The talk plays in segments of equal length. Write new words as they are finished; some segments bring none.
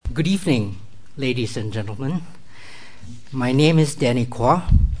Good evening, ladies and gentlemen. My name is Danny Kwa.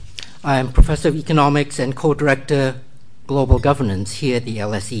 I am Professor of Economics and Co-Director Global Governance here at the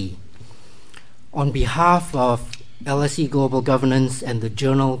LSE. On behalf of LSE Global Governance and the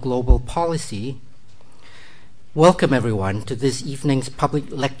journal Global Policy, welcome everyone to this evening's public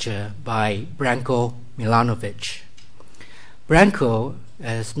lecture by Branko Milanovic. Branko,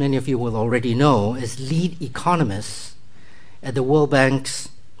 as many of you will already know, is lead economist at the World Bank's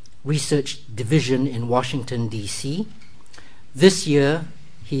Research Division in Washington, D.C. This year,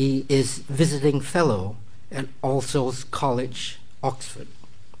 he is visiting fellow at All Souls College, Oxford.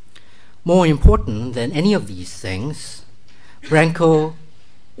 More important than any of these things, Branko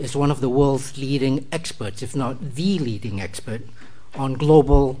is one of the world's leading experts, if not the leading expert, on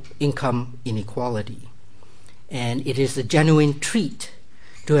global income inequality. And it is a genuine treat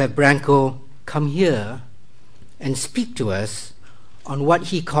to have Branko come here and speak to us on what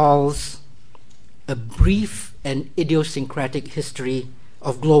he calls a brief and idiosyncratic history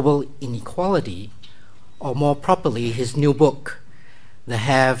of global inequality, or more properly, his new book, The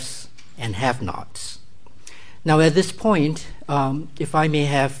Haves and Have-Nots. Now at this point,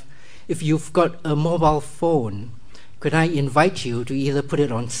 if you've got a mobile phone, could I invite you to either put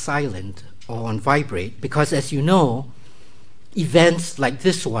it on silent or on vibrate, because as you know, events like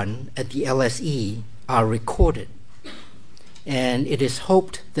this one at the LSE are recorded. And it is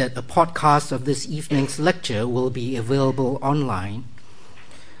hoped that a podcast of this evening's lecture will be available online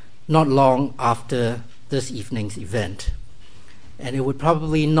not long after this evening's event. And it would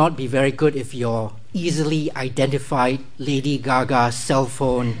probably not be very good if your easily identified Lady Gaga cell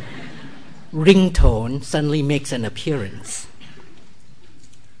phone ringtone suddenly makes an appearance.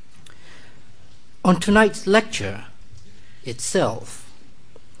 On tonight's lecture itself,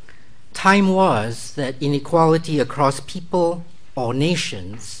 time was that inequality across people or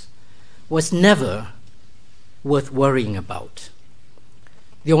nations was never worth worrying about.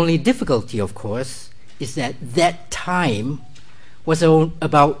 The only difficulty, of course, is that that time was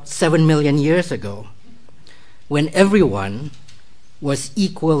about 7 million years ago, when everyone was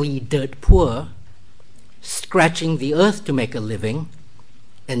equally dirt poor, scratching the earth to make a living,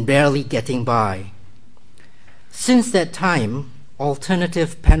 and barely getting by. Since that time,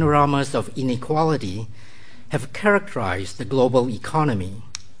 alternative panoramas of inequality have characterized the global economy.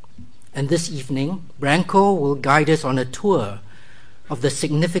 And this evening, Branko will guide us on a tour of the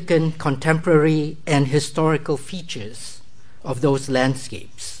significant contemporary and historical features of those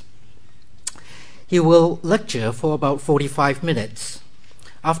landscapes. He will lecture for about 45 minutes,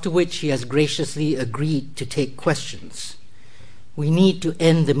 after which he has graciously agreed to take questions. We need to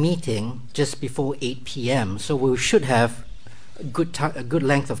end the meeting just before 8 p.m., so we should have a good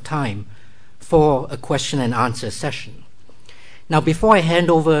length of time for a question and answer session. Now, before I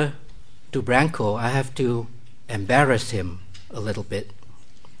hand over to Branko, I have to embarrass him a little bit,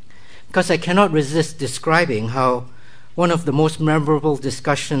 because I cannot resist describing how one of the most memorable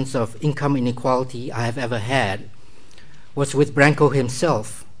discussions of income inequality I have ever had was with Branko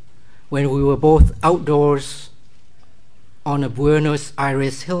himself, when we were both outdoors on a Buenos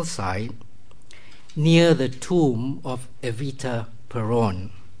Aires hillside near the tomb of Evita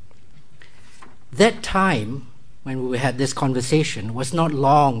Peron. That time, when we had this conversation, was not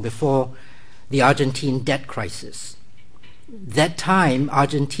long before the Argentine debt crisis. That time,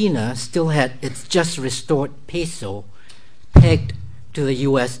 Argentina still had its just restored peso pegged to the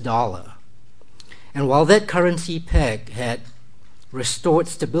US dollar. And while that currency peg had restored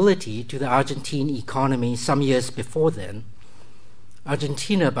stability to the Argentine economy some years before then,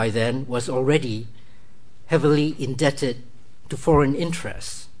 Argentina by then was already heavily indebted to foreign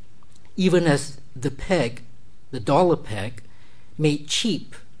interests, even as the dollar peg, made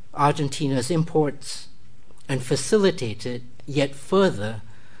cheap Argentina's imports and facilitated yet further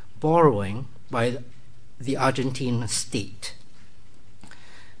borrowing by the Argentine state.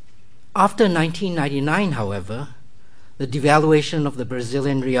 After 1999, however, the devaluation of the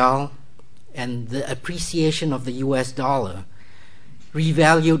Brazilian real and the appreciation of the US dollar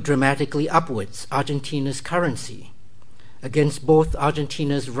revalued dramatically upwards Argentina's currency against both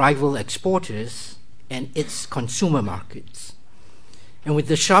Argentina's rival exporters and its consumer markets. And with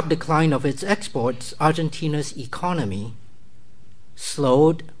the sharp decline of its exports, Argentina's economy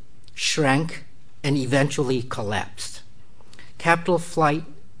slowed, shrank, and eventually collapsed. Capital flight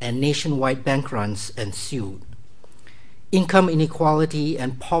and nationwide bank runs ensued. Income inequality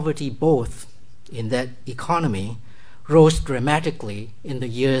and poverty both in that economy rose dramatically in the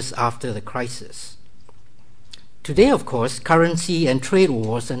years after the crisis. Today, of course, currency and trade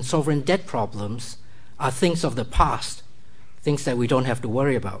wars and sovereign debt problems are things of the past, things that we don't have to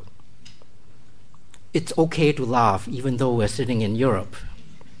worry about. It's okay to laugh, even though we're sitting in Europe.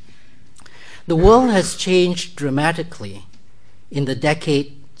 The world has changed dramatically in the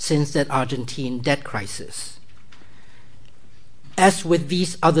decade since that Argentine debt crisis. As with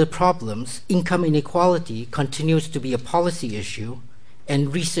these other problems, income inequality continues to be a policy issue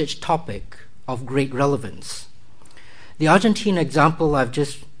and research topic of great relevance. The Argentine example I've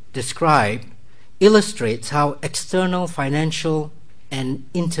just described illustrates how external financial and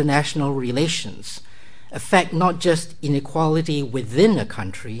international relations affect not just inequality within a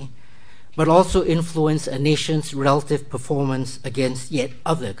country, but also influence a nation's relative performance against yet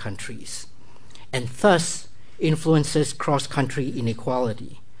other countries, and thus influences cross-country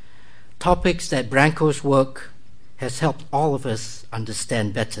inequality, topics that Branko's work has helped all of us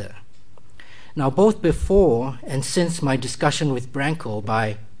understand better. Now, both before and since my discussion with Branko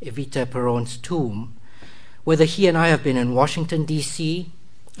by Evita Perón's tomb, whether he and I have been in Washington, D.C.,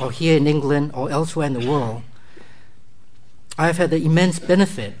 or here in England, or elsewhere in the world, I have had the immense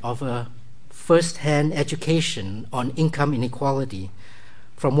benefit of a first-hand education on income inequality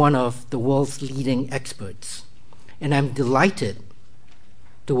from one of the world's leading experts. And I'm delighted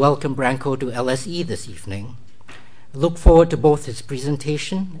to welcome Branko to LSE this evening. I look forward to both his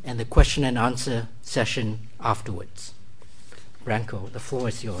presentation and the question and answer session afterwards. Branko, the floor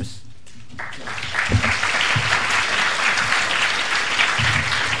is yours.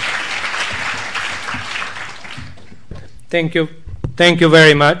 Thank you. Thank you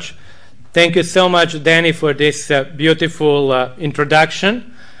very much. Thank you so much, Danny, for this beautiful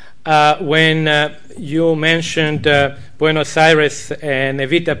introduction. When you mentioned Buenos Aires and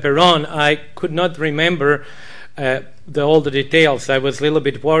Evita Perón, I could not remember all the details. I was a little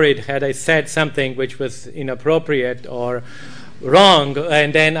bit worried had I said something which was inappropriate or wrong,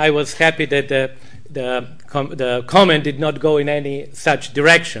 and then I was happy that the comment did not go in any such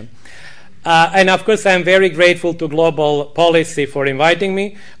direction. And of course, I'm very grateful to Global Policy for inviting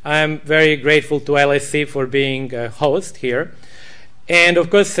me. I'm very grateful to LSE for being a host here. And of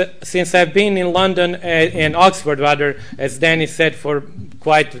course, since I've been in London and Oxford, rather, as Danny said, for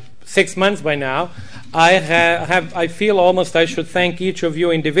quite 6 months by now, I feel almost I should thank each of you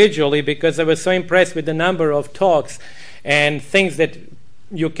individually, because I was so impressed with the number of talks and things that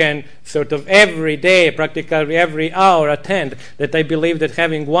you can sort of every day, practically every hour attend, that I believe that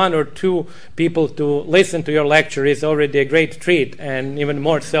having 1 or 2 people to listen to your lecture is already a great treat, and even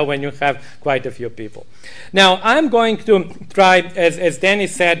more so when you have quite a few people. Now, I'm going to try, as Danny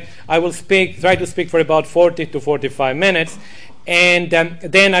said, I will try to speak for about 40 to 45 minutes, and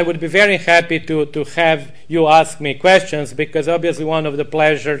then I would be very happy to have you ask me questions, because obviously one of the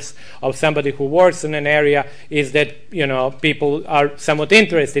pleasures of somebody who works in an area is that, people are somewhat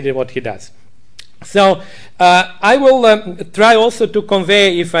interested in what he does. So I will try also to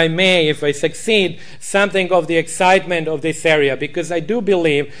convey, if I may, if I succeed, something of the excitement of this area, because I do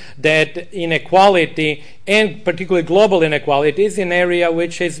believe that inequality, and particularly global inequality, is an area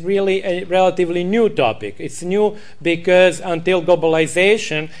which is really a relatively new topic. It's new because until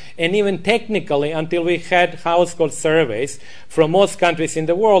globalization, and even technically until we had household surveys from most countries in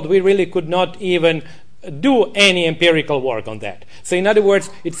the world, we really could not even do any empirical work on that. So in other words,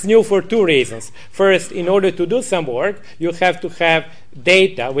 it's new for 2 reasons. First, in order to do some work, you have to have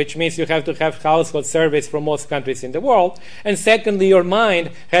data, which means you have to have household surveys from most countries in the world. And secondly, your mind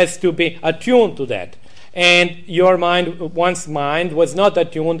has to be attuned to that. And one's mind was not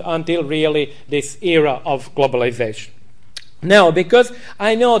attuned until really this era of globalization. Now, because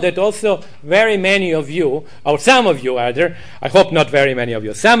I know that also very many of you, or some of you rather, I hope not very many of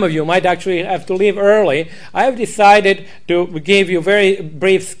you, some of you might actually have to leave early, I have decided to give you a very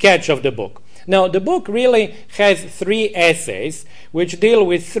brief sketch of the book. Now, the book really has 3 essays which deal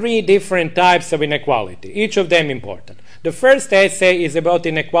with 3 different types of inequality, each of them important. The first essay is about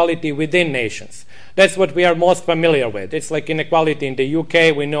inequality within nations. That's what we are most familiar with. It's like inequality in the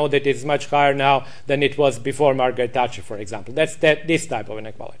UK. We know that it's much higher now than it was before Margaret Thatcher, for example. That's this type of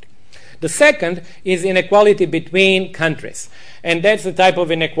inequality. The second is inequality between countries. And that's the type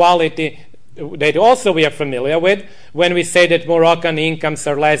of inequality that also we are familiar with when we say that Moroccan incomes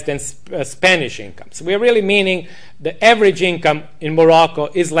are less than Spanish incomes. We are really meaning the average income in Morocco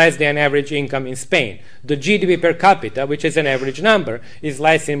is less than average income in Spain. The GDP per capita, which is an average number, is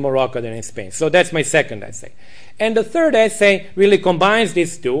less in Morocco than in Spain. So that's my second essay. And the third essay really combines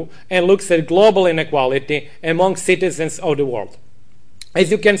these 2 and looks at global inequality among citizens of the world. As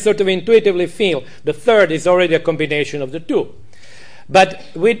you can sort of intuitively feel, the third is already a combination of the 2. But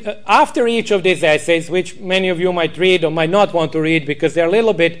after each of these essays, which many of you might read or might not want to read because they're a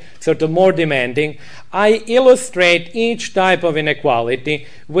little bit sort of more demanding, I illustrate each type of inequality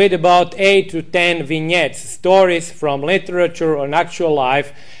with about 8 to 10 vignettes, stories from literature or actual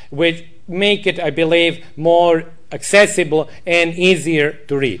life, which make it, I believe, more accessible and easier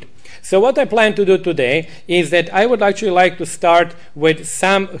to read. So what I plan to do today is that I would actually like to start with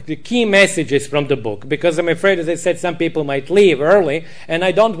some of the key messages from the book, because I'm afraid, as I said, some people might leave early, and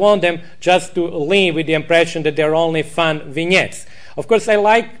I don't want them just to leave with the impression that they're only fun vignettes. Of course, I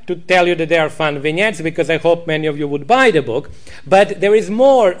like to tell you that they are fun vignettes because I hope many of you would buy the book, but there is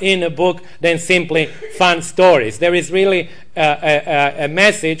more in a book than simply fun stories. There is really a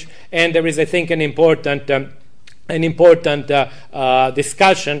message, and there is, I think, an important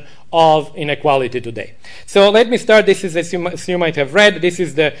discussion of inequality today. So let me start. This is, as you might have read, this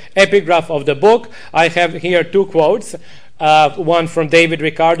is the epigraph of the book. I have here two quotes. One from David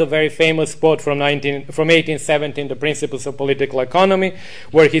Ricardo, very famous quote from 1817, The Principles of Political Economy,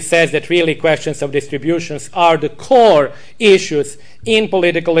 where he says that really questions of distributions are the core issues in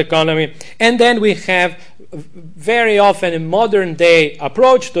political economy. And then we have very often a modern-day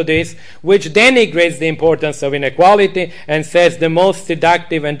approach to this, which denigrates the importance of inequality and says the most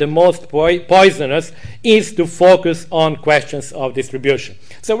seductive and the most poisonous is to focus on questions of distribution.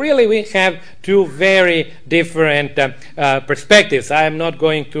 So really we have two very different perspectives. I am not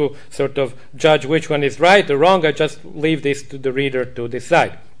going to sort of judge which one is right or wrong. I just leave this to the reader to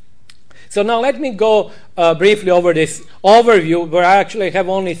decide. So now let me go briefly over this overview, where I actually have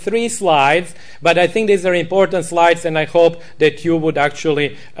only 3 slides, but I think these are important slides, and I hope that you would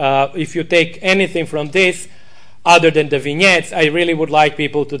actually, if you take anything from this, other than the vignettes, I really would like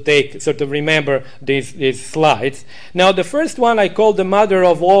people to sort of remember these slides. Now, the first one I call the mother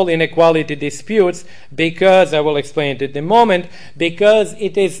of all inequality disputes, because I will explain it in a moment, because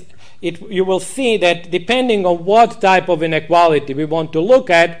you will see that depending on what type of inequality we want to look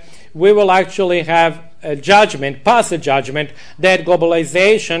at, we will actually have pass a judgment that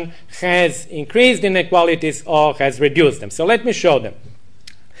globalization has increased inequalities or has reduced them. So let me show them.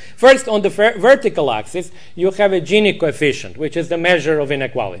 First, on the vertical axis, you have a Gini coefficient, which is the measure of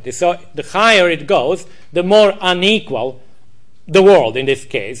inequality. So the higher it goes, the more unequal the world, in this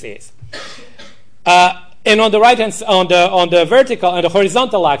case, is. And on the right hand, on the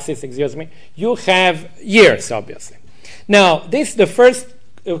horizontal axis, you have years, obviously. Now, this the first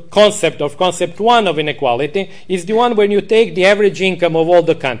concept 1 of inequality is the one when you take the average income of all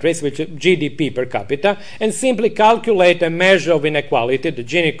the countries, which is GDP per capita, and simply calculate a measure of inequality, the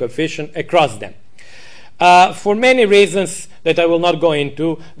Gini coefficient, across them. For many reasons that I will not go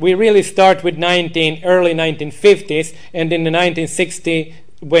into, we really start with early 1950s, and in the 1960s,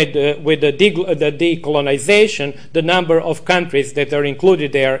 with the decolonization, the number of countries that are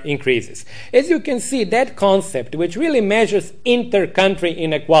included there increases. As you can see, that concept, which really measures inter-country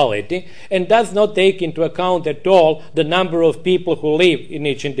inequality and does not take into account at all the number of people who live in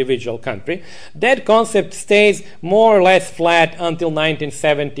each individual country, that concept stays more or less flat until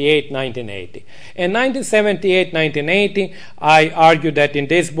 1978, 1980. And 1978, 1980, I argue that in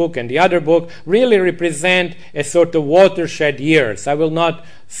this book and the other book, really represent a sort of watershed years. I will not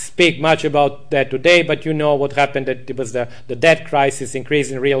speak much about that today, but you know what happened, that it was the debt crisis, increase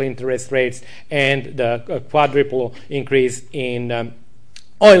in real interest rates, and the quadruple increase in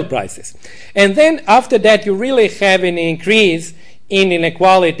oil prices. And then after that, you really have an increase in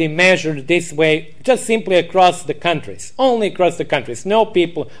inequality measured this way, just simply across the countries, only across the countries. No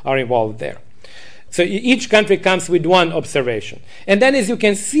people are involved there. So each country comes with one observation. And then, as you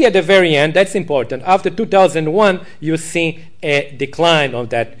can see at the very end, that's important, after 2001, you see a decline of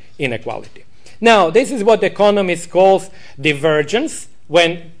that inequality. Now, this is what economists call divergence,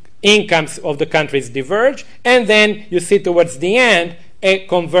 when incomes of the countries diverge, and then you see towards the end a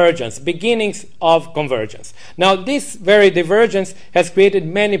convergence, beginnings of convergence. Now, this very divergence has created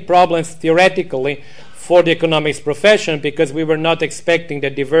many problems theoretically for the economics profession, because we were not expecting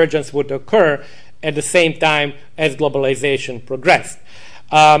that divergence would occur at the same time as globalization progressed.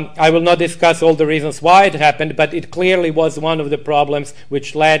 I will not discuss all the reasons why it happened, but it clearly was one of the problems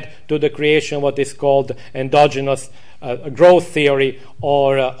which led to the creation of what is called endogenous growth theory,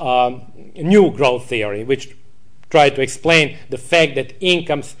 or new growth theory, which tried to explain the fact that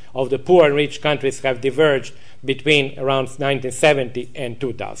incomes of the poor and rich countries have diverged between around 1970 and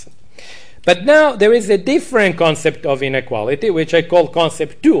 2000. But now there is a different concept of inequality, which I call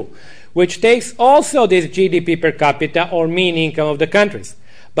concept 2, which takes also this GDP per capita, or mean income of the countries,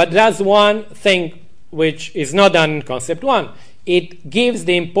 but does one thing which is not done in concept 1. It gives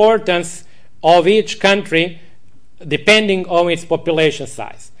the importance of each country depending on its population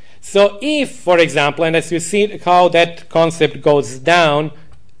size. So if, for example, and as you see how that concept goes down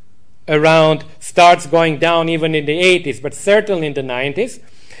starts going down even in the 80s, but certainly in the 90s,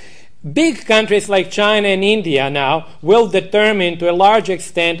 big countries like China and India now will determine to a large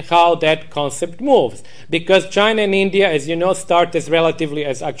extent how that concept moves. Because China and India, as you know, start as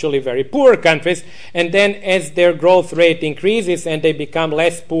actually very poor countries, and then as their growth rate increases and they become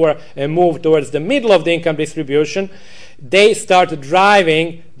less poor and move towards the middle of the income distribution, they start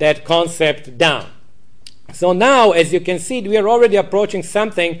driving that concept down. So now, as you can see, we are already approaching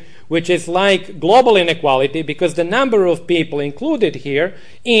something which is like global inequality, because the number of people included here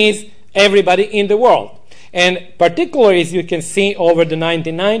is everybody in the world. And particularly, as you can see, over the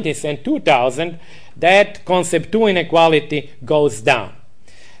 1990s and 2000, that concept 2 inequality goes down.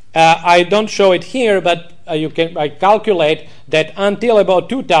 I don't show it here, but I calculate that until about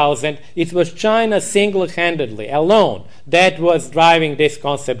 2000, it was China single-handedly, alone, that was driving this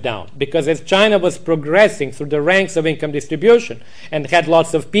concept down. Because as China was progressing through the ranks of income distribution and had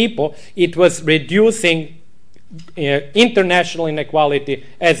lots of people, it was reducing international inequality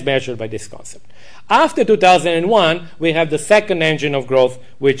as measured by this concept. After 2001, we have the second engine of growth,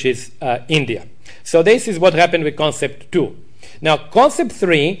 which is India. So this is what happened with concept 2. Now, concept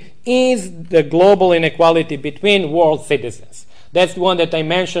 3 is the global inequality between world citizens. That's the one that I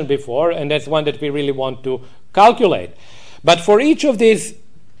mentioned before, and that's one that we really want to calculate. But for each of these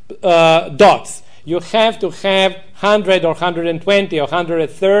dots, you have to have 100 or 120 or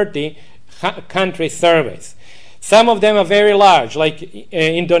 130 country surveys. Some of them are very large, like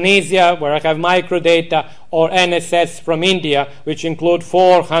Indonesia, where I have microdata, or NSS from India, which include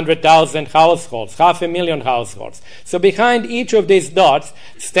 400,000 households, 500,000 households. So behind each of these dots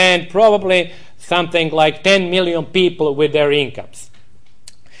stand probably something like 10 million people with their incomes.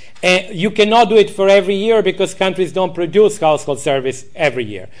 You cannot do it for every year because countries don't produce household surveys every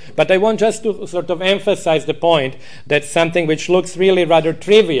year. But I want just to sort of emphasize the point that something which looks really rather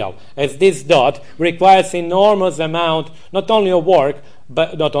trivial as this dot requires enormous amount, not only of work,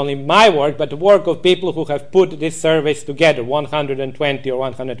 but not only my work, but the work of people who have put these surveys together, 120 or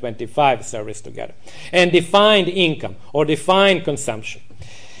 125 surveys together, and defined income or defined consumption.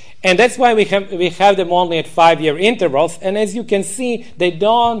 And that's why we have them only at 5-year intervals. And as you can see, they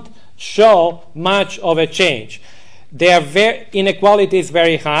don't show much of a change. Inequality is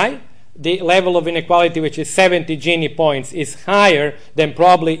very high. The level of inequality, which is 70 Gini points, is higher than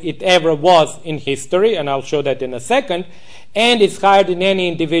probably it ever was in history, and I'll show that in a second. And it's higher than any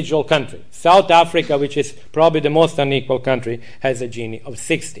individual country. South Africa, which is probably the most unequal country, has a Gini of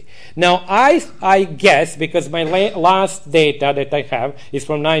 60. Now, I guess, because my last data that I have is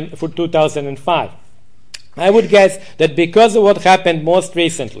from 2005, I would guess that because of what happened most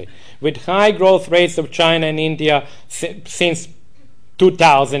recently, with high growth rates of China and India since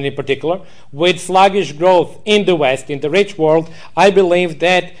 2000 in particular, with sluggish growth in the West, in the rich world, I believe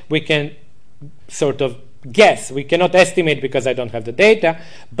that we can sort of guess. We cannot estimate because I don't have the data,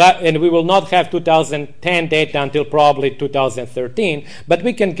 and we will not have 2010 data until probably 2013, but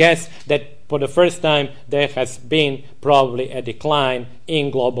we can guess that for the first time there has been probably a decline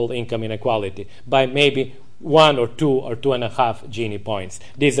in global income inequality by maybe 1 or 2 or 2.5 Gini points.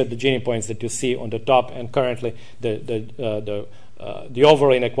 These are the Gini points that you see on the top, and currently the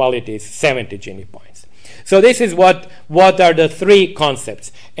overall inequality is 70 Gini points. So this is what are the 3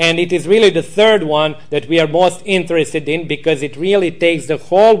 concepts. And it is really the third one that we are most interested in, because it really takes the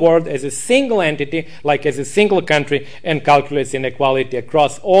whole world as a single entity, like as a single country, and calculates inequality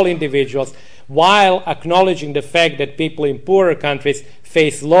across all individuals, while acknowledging the fact that people in poorer countries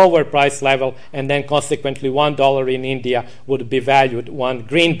face lower price level, and then consequently $1 in India would be valued, 1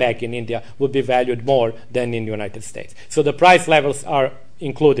 greenback in India would be valued more than in the United States. So the price levels are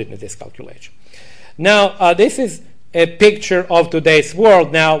included in this calculation. Now, this is a picture of today's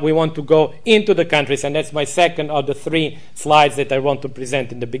world. Now we want to go into the countries, and that's my second of the 3 slides that I want to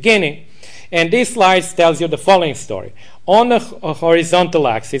present in the beginning. And this slide tells you the following story. On the horizontal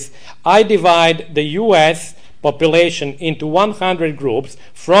axis, I divide the U.S. population into 100 groups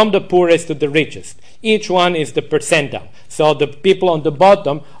from the poorest to the richest. Each one is the percentile. So the people on the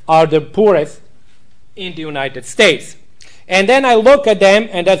bottom are the poorest in the United States. And then I look at them,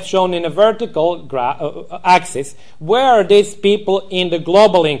 and that's shown in a vertical axis. Where are these people in the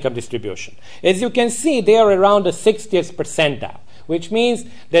global income distribution? As you can see, they are around the 60th percentile, which means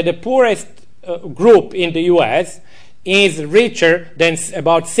that the poorest group in the U.S. is richer than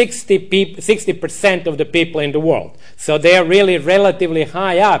about 60% of the people in the world. So they are really relatively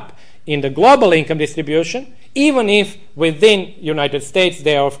high up in the global income distribution, even if within United States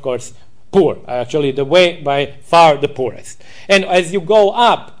they are, of course, poor, actually by far the poorest. And as you go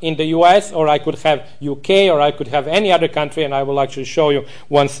up in the US, or I could have UK, or I could have any other country, and I will actually show you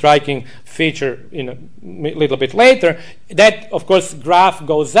one striking feature in a little bit later, that, of course, graph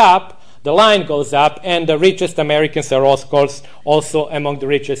goes up, the line goes up, and the richest Americans are, of course, also among the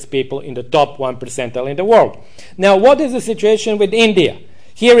richest people in the top 1 percentile in the world. Now, what is the situation with India?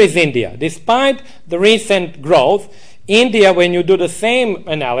 Here is India. Despite the recent growth, India, when you do the same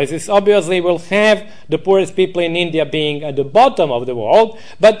analysis, obviously will have the poorest people in India being at the bottom of the world,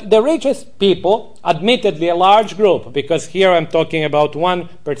 but the richest people, admittedly a large group, because here I'm talking about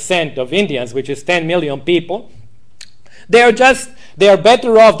 1% of Indians, which is 10 million people, they are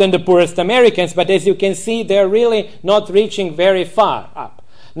better off than the poorest Americans, but as you can see, they're really not reaching very far up.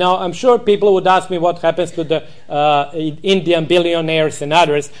 Now, I'm sure people would ask me what happens to the Indian billionaires and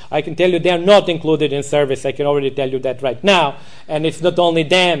others. I can tell you they're not included in surveys. I can already tell you that right now. And it's not only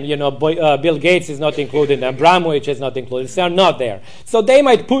them. Bill Gates is not included. Abramovich is not included. They're not there. So they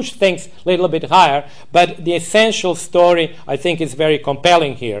might push things a little bit higher. But the essential story, I think, is very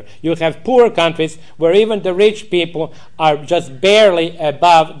compelling here. You have poor countries where even the rich people are just barely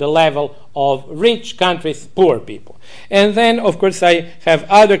above the level of rich countries' poor people. And then, of course, I have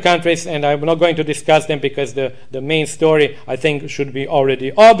other countries, and I'm not going to discuss them because the main story, I think, should be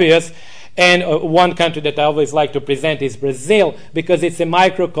already obvious. And one country that I always like to present is Brazil, because it's a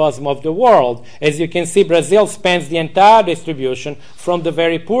microcosm of the world. As you can see, Brazil spans the entire distribution from the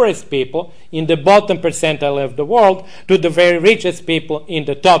very poorest people in the bottom percentile of the world to the very richest people in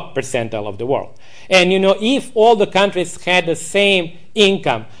the top percentile of the world. And, if all the countries had the same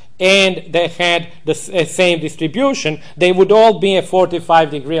income, and they had the same distribution, they would all be a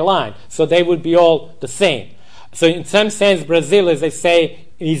 45-degree line. So they would be all the same. So in some sense, Brazil, as I say,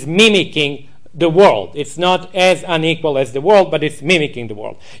 is mimicking the world. It's not as unequal as the world, but it's mimicking the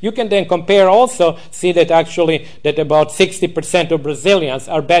world. You can then compare also, see that actually that about 60% of Brazilians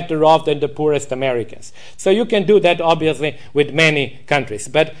are better off than the poorest Americans. So you can do that obviously with many countries.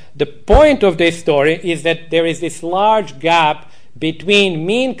 But the point of this story is that there is this large gap between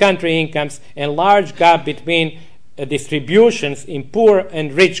mean country incomes and large gap between distributions in poor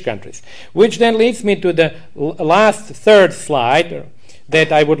and rich countries. Which then leads me to the last third slide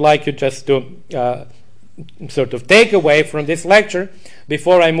that I would like you just to sort of take away from this lecture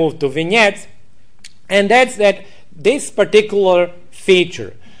before I move to vignettes. And that's that this particular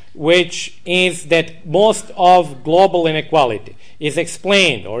feature, which is that most of global inequality is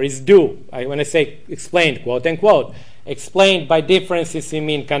explained or is due, when I say explained, quote unquote, explained by differences in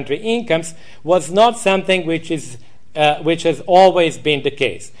mean country incomes, was not something which has always been the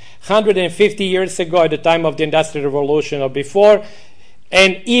case. 150 years ago, at the time of the Industrial Revolution or before,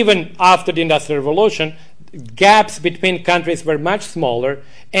 and even after the Industrial Revolution, gaps between countries were much smaller,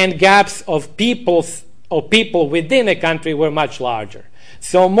 and gaps of people within a country were much larger.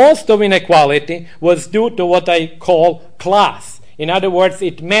 So most of inequality was due to what I call class. In other words,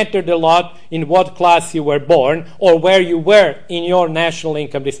 it mattered a lot in what class you were born or where you were in your national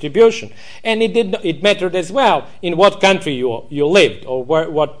income distribution. And it mattered as well in what country you lived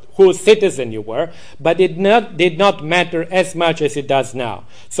or whose citizen you were, but it did not matter as much as it does now.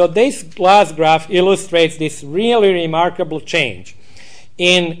 So this last graph illustrates this really remarkable change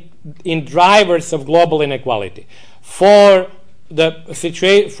in drivers of global inequality. From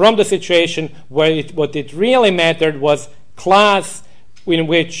the situation where what it really mattered was class to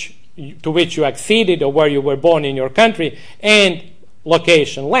which you acceded or where you were born in your country, and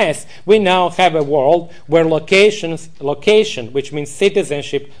location less, we now have a world where location, which means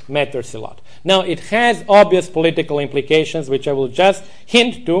citizenship, matters a lot. Now, it has obvious political implications, which I will just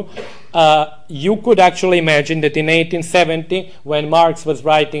hint to. You could actually imagine that in 1870, when Marx was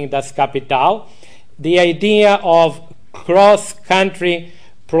writing Das Kapital, the idea of cross-country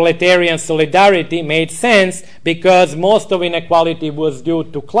proletarian solidarity made sense because most of inequality was due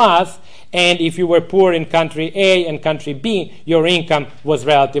to class, and if you were poor in country A and country B, your income was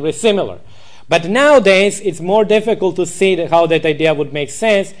relatively similar. But nowadays, it's more difficult to see how that idea would make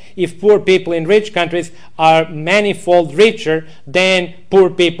sense if poor people in rich countries are manifold richer than poor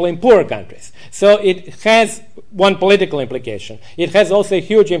people in poor countries. So it has one political implication. It has also a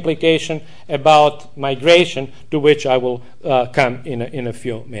huge implication about migration, to which I will come in a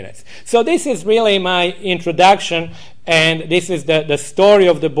few minutes. So this is really my introduction, and this is the story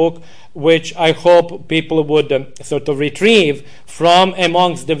of the book, which I hope people would sort of retrieve from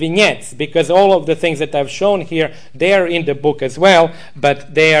amongst the vignettes, because all of the things that I've shown here, they are in the book as well,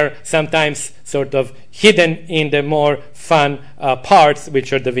 but they are sometimes sort of hidden in the more fun parts,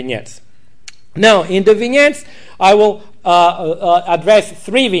 which are the vignettes. Now, in the vignettes, I will address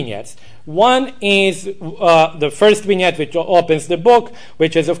three vignettes. One is the first vignette, which opens the book,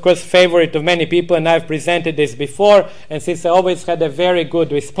 which is, of course, favorite of many people, and I've presented this before, and since I always had a very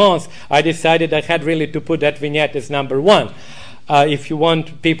good response, I decided I had really to put that vignette as number one. If you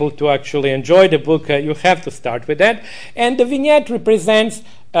want people to actually enjoy the book, you have to start with that. And the vignette represents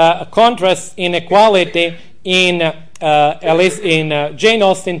a contrast inequality in Jane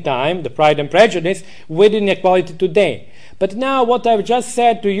Austen time, the Pride and Prejudice, with inequality today. But now what I've just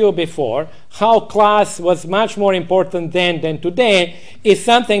said to you before, how class was much more important then than today, is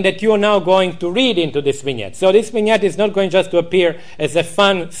something that you're now going to read into this vignette. So this vignette is not going just to appear as a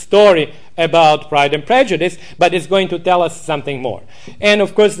fun story about Pride and Prejudice, but it's going to tell us something more. And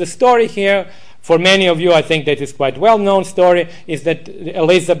of course the story here, for many of you I think that is quite well-known story, is that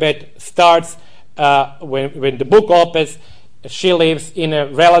Elizabeth starts, when the book opens, she lives in a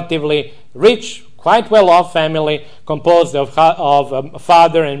relatively rich, quite well-off family composed of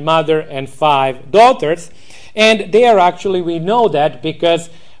father and mother and 5 daughters. And they are actually, we know that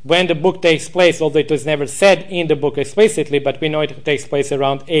because when the book takes place, although it was never said in the book explicitly, but we know it takes place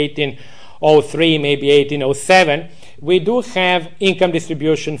around 1803, maybe 1807, we do have income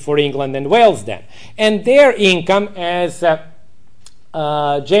distribution for England and Wales then. And their income, as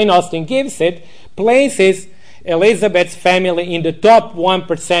Jane Austen gives it, places Elizabeth's family in the top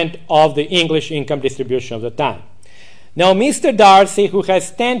 1% of the English income distribution of the time. Now, Mr. Darcy, who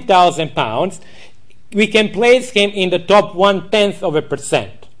has £10,000, we can place him in the top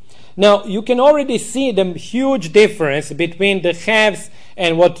 0.1%. Now, you can already see the huge difference between the haves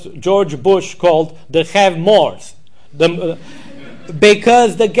and what George Bush called the have-mores.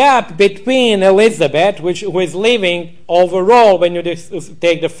 Because the gap between Elizabeth, who is living overall, when you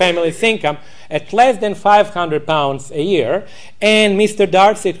take the family's income, at less than £500 a year, and Mr.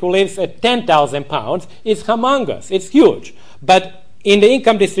 Darcy, who lives at £10,000, is humongous. It's huge. But in the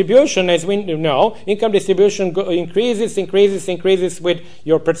income distribution, as we know, income distribution increases with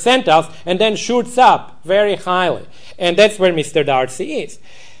your percentiles, and then shoots up very highly. And that's where Mr. Darcy is.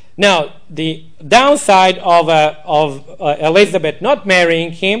 Now, the downside of Elizabeth not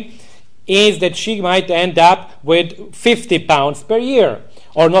marrying him is that she might end up with £50 per year,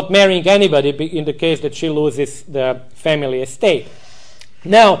 or not marrying anybody in the case that she loses the family estate.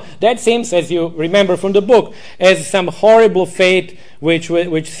 Now, that seems, as you remember from the book, as some horrible fate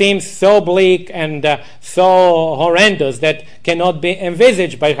which seems so bleak and so horrendous that cannot be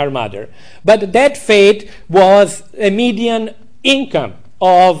envisaged by her mother. But that fate was a median income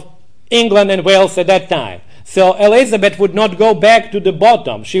of England and Wales at that time. So Elizabeth would not go back to the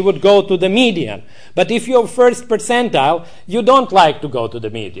bottom. She would go to the median. But if you're first percentile, you don't like to go to the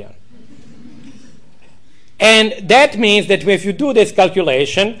median. And that means that if you do this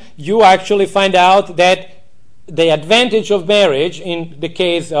calculation, you actually find out that the advantage of marriage in the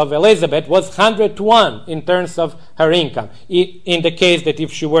case of Elizabeth was 100 to 1 in terms of her income. In the case that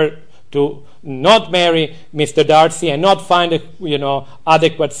if she were to not marry Mr. Darcy and not find a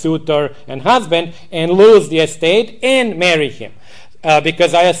adequate suitor and husband and lose the estate and marry him.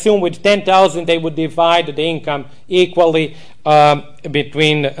 Because I assume with 10,000 they would divide the income equally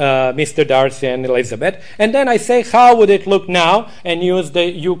between Mr. Darcy and Elizabeth. And then I say, how would it look now? And use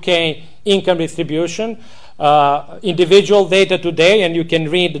the UK income distribution. Individual data today, and you can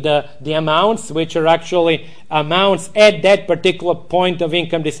read the amounts, which are actually amounts at that particular point of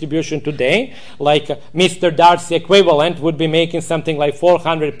income distribution today. Like Mr. Darcy equivalent would be making something like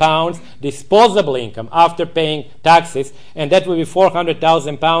 £400 disposable income after paying taxes, and that would be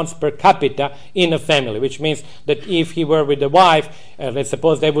 £400,000 per capita in a family, which means that if he were with a wife, let's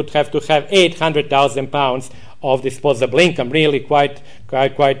suppose they would have to have £800,000 of disposable income, really quite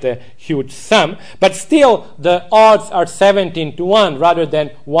a huge sum. But still, the odds are 17 to 1 rather than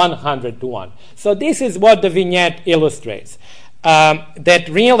 100 to 1. So this is what the vignette illustrates. That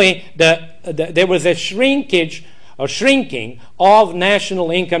really there was a shrinking of national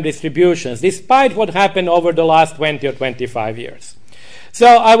income distributions, despite what happened over the last 20 or 25 years. So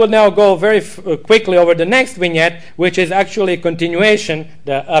I will now go very quickly over the next vignette, which is actually a continuation.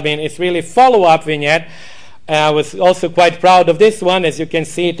 It's really follow-up vignette. I was also quite proud of this one. As you can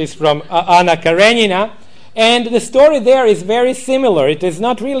see, it is from Anna Karenina. And the story there is very similar. It is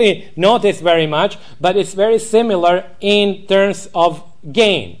not really noticed very much, but it's very similar in terms of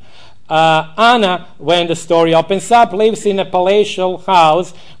gain. Anna, when the story opens up, lives in a palatial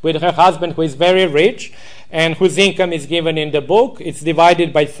house with her husband, who is very rich and whose income is given in the book. It's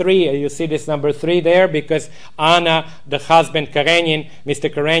divided by 3. You see this number 3 there, because Anna, the husband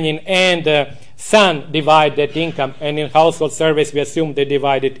Mr. Karenin, and the son divide that income, and in household service we assume they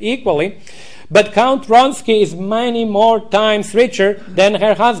divide it equally. But Count Wronski is many more times richer than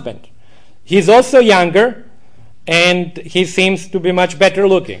her husband. He's also younger, and he seems to be much better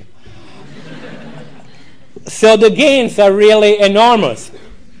looking. So the gains are really enormous.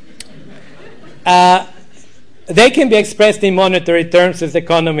 They can be expressed in monetary terms, as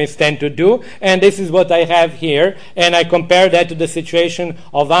economists tend to do, and this is what I have here, and I compare that to the situation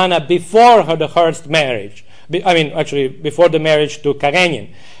of Anna before the Hearst marriage. Actually, before the marriage to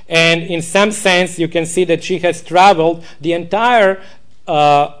Karenin. And in some sense, you can see that she has traveled the entire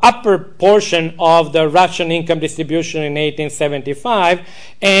upper portion of the Russian income distribution in 1875,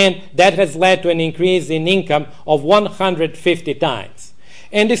 and that has led to an increase in income of 150 times.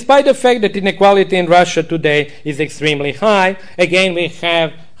 And despite the fact that inequality in Russia today is extremely high, again we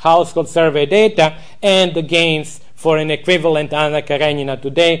have household survey data, and the gains for an equivalent Anna Karenina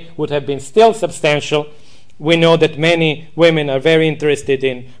today would have been still substantial. We know that many women are very interested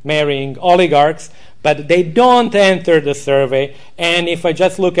in marrying oligarchs, but they don't enter the survey. And if I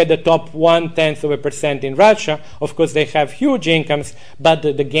just look at the top 0.1% in Russia, of course they have huge incomes, but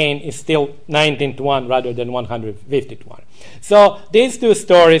the gain is still 19 to 1 rather than 150 to 1. So these two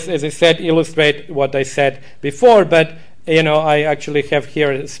stories, as I said, illustrate what I said before, but I actually have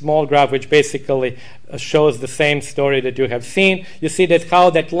here a small graph which basically shows the same story that you have seen. You see that how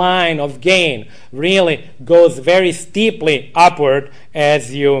that line of gain really goes very steeply upward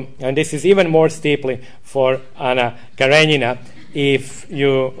and this is even more steeply for Anna Karenina if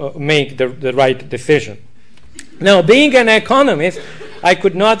you make the right decision. Now, being an economist, I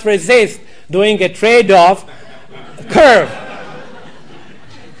could not resist doing a trade-off curve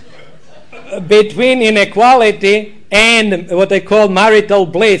between inequality and what I call marital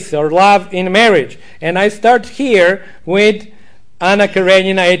bliss or love in marriage. And I start here with Anna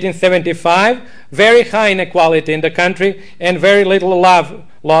Karenina, 1875, very high inequality in the country and very little love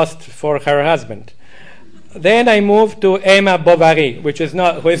lost for her husband. Then I move to Emma Bovary, who is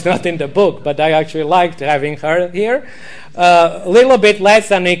not in the book, but I actually liked having her here. A little bit less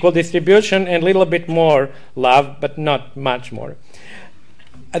unequal distribution and a little bit more love, but not much more.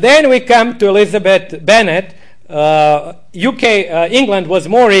 Then we come to Elizabeth Bennet. England was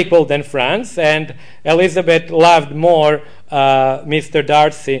more equal than France, and Elizabeth loved more Mr.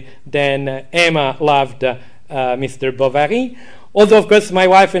 Darcy than Emma loved Mr. Bovary. Although, of course, my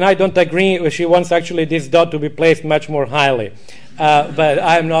wife and I don't agree. She wants actually this dot to be placed much more highly, but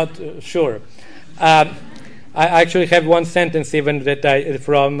I'm not sure. I actually have one sentence even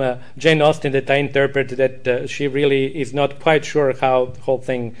from Jane Austen that I interpret that she really is not quite sure how the whole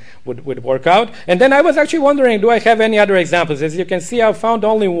thing would work out. And then I was actually wondering, do I have any other examples? As you can see, I found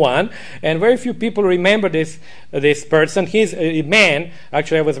only one, and very few people remember this person. He's a man.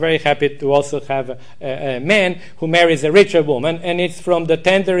 Actually, I was very happy to also have a man who marries a richer woman, and it's from The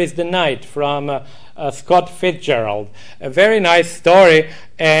Tender is the Night, from Scott Fitzgerald. A very nice story,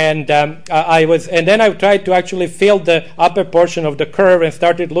 and then I tried to actually fill the upper portion of the curve and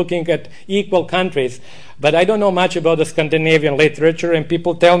started looking at equal countries. But I don't know much about the Scandinavian literature, and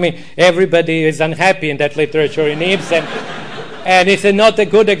people tell me everybody is unhappy in that literature in Ibsen, and it's not a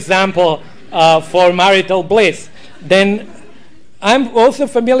good example for marital bliss. Then I'm also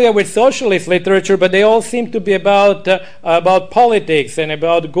familiar with socialist literature, but they all seem to be about politics and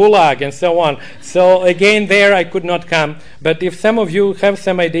about Gulag and so on. So again, there I could not come. But if some of you have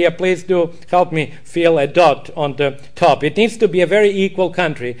some idea, please do help me fill a dot on the top. It needs to be a very equal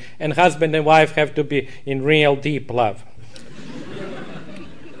country, and husband and wife have to be in real deep love.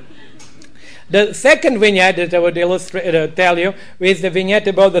 The second vignette that I would tell you is the vignette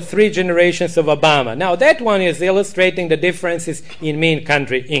about the 3 generations of Obama. Now, that one is illustrating the differences in mean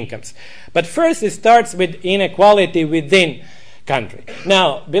country incomes. But first, it starts with inequality within country.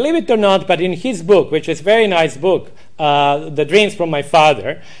 Now, believe it or not, but in his book, which is a very nice book, The Dreams from My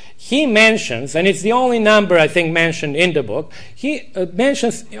Father, he mentions, and it's the only number I think mentioned in the book, he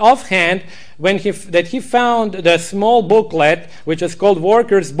mentions offhand that he found the small booklet, which is called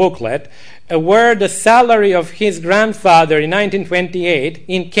Workers' Booklet, where the salary of his grandfather in 1928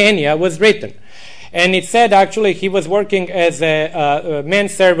 in Kenya was written. And it said actually he was working as a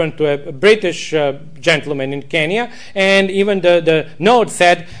manservant to a British gentleman in Kenya, and even the note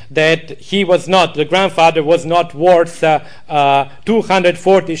said that the grandfather was not worth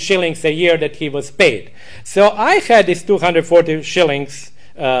 240 shillings a year that he was paid. So I had these 240 shillings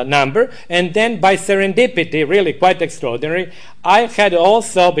number. And then by serendipity, really quite extraordinary, I had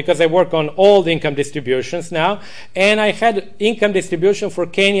also, because I work on old income distributions now, and I had income distribution for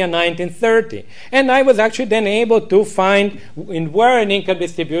Kenya 1930. And I was actually then able to find where an income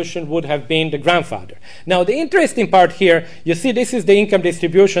distribution would have been the grandfather. Now, the interesting part here, you see this is the income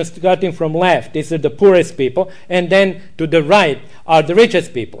distribution starting from left. These are the poorest people. And then to the right are the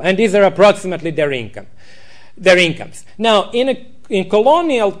richest people. And these are approximately their incomes. Now, in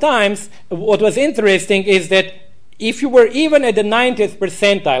colonial times, what was interesting is that if you were even at the 90th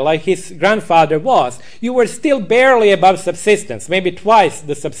percentile, like his grandfather was, you were still barely above subsistence, maybe twice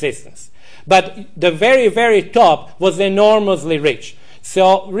the subsistence. But the very, very top was enormously rich.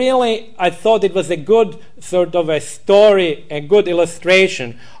 So really, I thought it was a good sort of a story, a good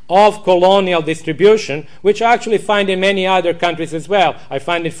illustration of colonial distribution, which I actually find in many other countries as well. I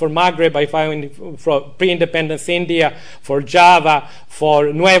find it for Maghreb, I find it for pre-independence India, for Java,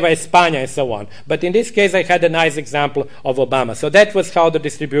 for Nueva España, and so on. But in this case, I had a nice example of Obama. So that was how the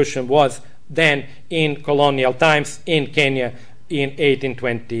distribution was then in colonial times in Kenya in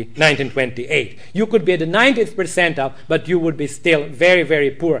 1928. You could be at the 90th percentile, but you would be still very,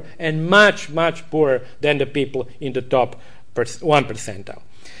 very poor, and much, much poorer than the people in the top 1 percentile.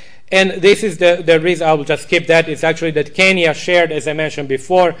 And this is the reason, I will just skip that. It's actually that Kenya shared, as I mentioned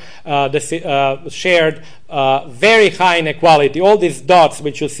before, shared very high inequality. All these dots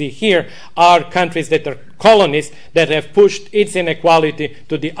which you see here are countries that are colonies that have pushed its inequality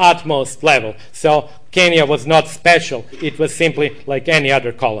to the utmost level. So Kenya was not special. It was simply like any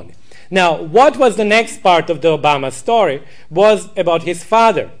other colony. Now, what was the next part of the Obama story was about his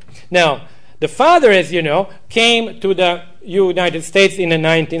father. Now, the father, as you know, came to the United States in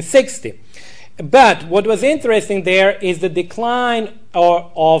 1960. But what was interesting there is the decline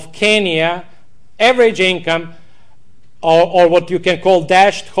of Kenya average income, or what you can call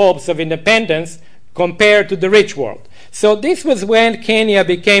dashed hopes of independence, compared to the rich world. So this was when Kenya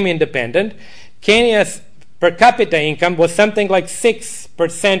became independent. Kenya's per capita income was something like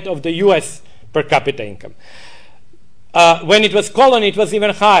 6% of the U.S. per capita income. When it was colony, it was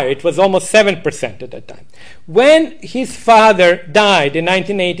even higher. It was almost 7% at that time. When his father died in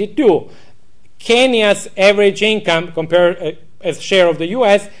 1982, Kenya's average income, compared as share of the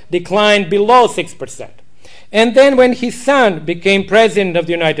U.S., declined below 6%. And then when his son became president of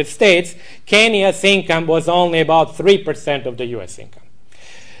the United States, Kenya's income was only about 3% of the U.S. income.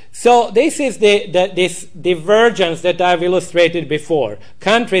 So this is this divergence that I've illustrated before.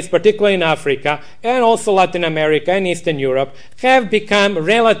 Countries, particularly in Africa, and also Latin America and Eastern Europe, have become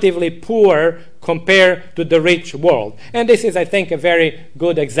relatively poor compared to the rich world. And this is, I think, a very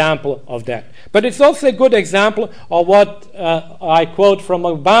good example of that. But it's also a good example of what I quote from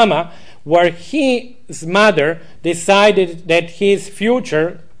Obama, where his mother decided that his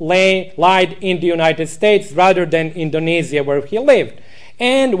future lied in the United States rather than Indonesia, where he lived.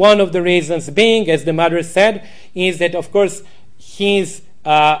 And one of the reasons being, as the mother said, is that, of course, his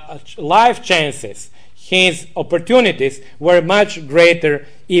life chances, his opportunities were much greater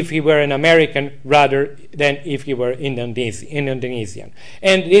if he were an American rather than if he were Indonesian.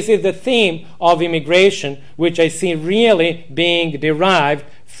 And this is the theme of immigration, which I see really being derived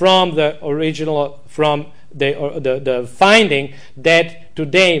from the original, from the finding that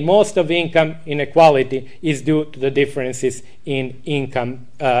today most of income inequality is due to the differences in income,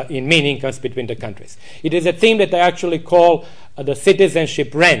 in mean incomes between the countries. It is a theme that I actually call the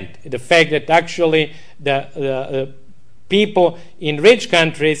citizenship rent, the fact that actually the people in rich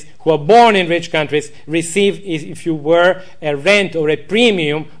countries who are born in rich countries receive, if you were, a rent or a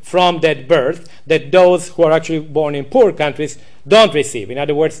premium from that birth that those who are actually born in poor countries don't receive. In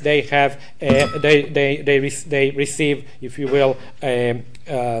other words, they have they receive, if you will,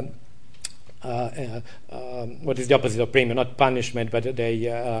 what is the opposite of premium? Not punishment, but they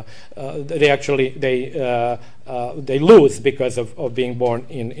lose because of being born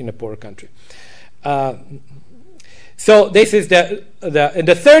in a poor country. So this is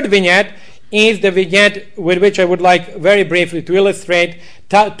the third vignette is the vignette with which I would like very briefly to illustrate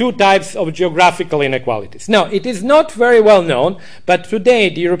two types of geographical inequalities. Now, it is not very well known, but today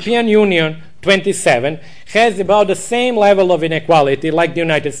the European Union 27 has about the same level of inequality like the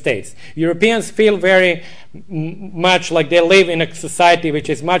United States. Europeans feel very much like they live in a society which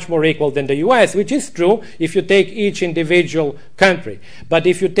is much more equal than the US, which is true if you take each individual country. But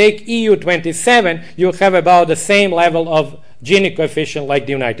if you take EU 27, you have about the same level of Gini coefficient like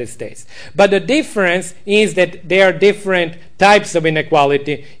the United States. But the difference is that there are different types of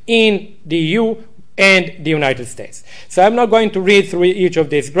inequality in the EU and the United States. So I'm not going to read through each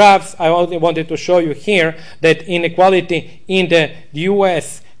of these graphs. I only wanted to show you here that inequality in the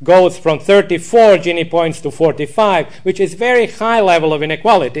US goes from 34 Gini points to 45, which is very high level of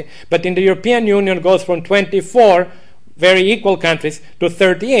inequality, but in the European Union goes from 24 very equal countries to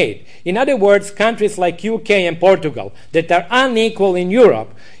 38. In other words, countries like UK and Portugal that are unequal in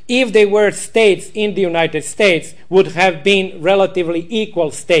Europe, if they were states in the United States, would have been relatively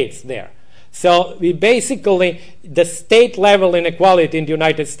equal states there. So we basically, the state level inequality in the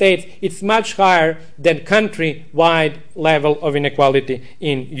United States, it's much higher than country-wide level of inequality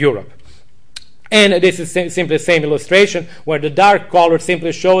in Europe. And this is simply the same illustration where the dark color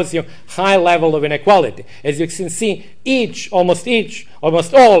simply shows you high level of inequality. As you can see,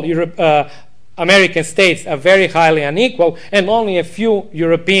 almost all American states are very highly unequal, and only a few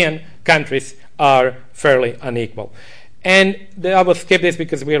European countries are fairly unequal. And I will skip this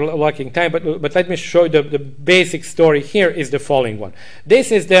because we are lacking time, but let me show you the basic story here is the following one. This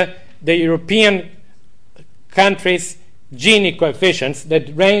is the European countries' Gini coefficients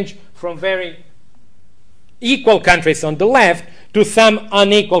that range from very equal countries on the left to some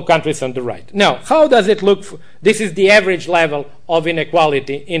unequal countries on the right. Now, how does it look? This is the average level of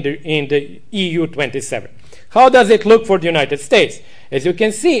inequality in the EU 27. How does it look for the United States? As you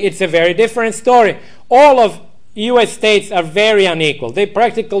can see, it's a very different story. All of US states are very unequal. They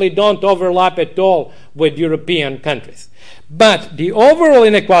practically don't overlap at all with European countries. But the overall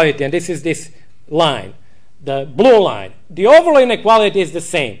inequality, and this is this line, the blue line, the overall inequality is the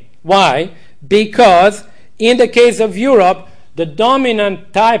same. Why? Because in the case of Europe, the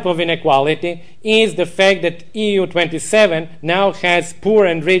dominant type of inequality is the fact that EU 27 now has poor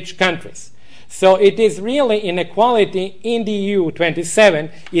and rich countries. So it is really inequality in the EU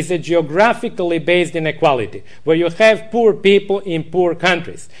 27 is a geographically based inequality, where you have poor people in poor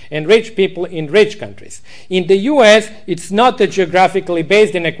countries and rich people in rich countries. In the US, it's not a geographically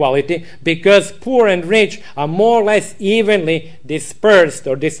based inequality because poor and rich are more or less evenly dispersed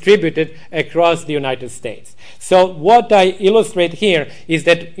or distributed across the United States. So what I illustrate here is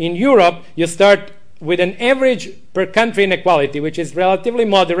that in Europe, you start with an average per country inequality, which is relatively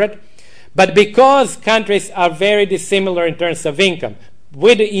moderate. But because countries are very dissimilar in terms of income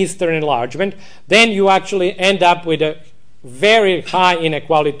with the Eastern enlargement, then you actually end up with a very high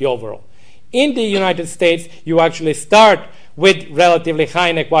inequality overall. In the United States, you actually start with relatively high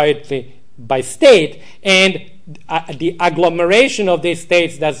inequality by state, and the agglomeration of these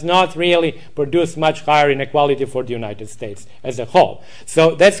states does not really produce much higher inequality for the United States as a whole.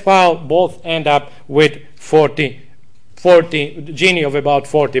 So that's how both end up with 40 Gini of about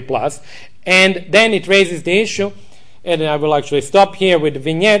 40 plus. And then it raises the issue, and I will actually stop here with the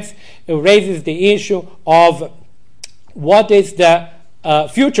vignettes, it raises the issue of what is the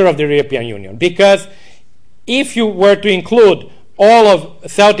future of the European Union. Because if you were to include all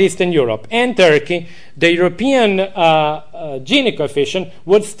of Southeastern Europe and Turkey, the European Gini coefficient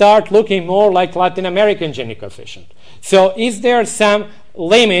would start looking more like Latin American Gini coefficient. So is there some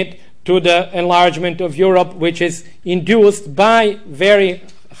limit to the enlargement of Europe, which is induced by very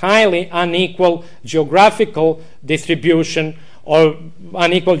highly unequal geographical distribution or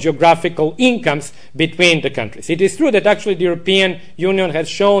unequal geographical incomes between the countries? It is true that actually the European Union has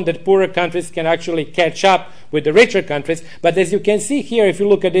shown that poorer countries can actually catch up with the richer countries, but as you can see here, if you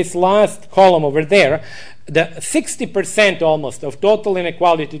look at this last column over there, the 60% almost of total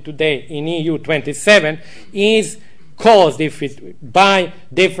inequality today in EU 27 is caused by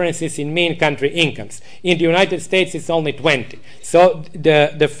differences in mean country incomes. In the United States, it's only 20. So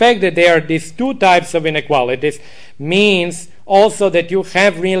the fact that there are these two types of inequalities means also that you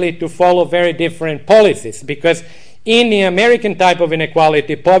have really to follow very different policies, because in the American type of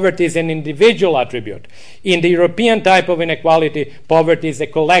inequality, poverty is an individual attribute. In the European type of inequality, poverty is a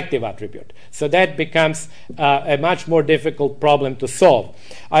collective attribute. So that becomes a much more difficult problem to solve.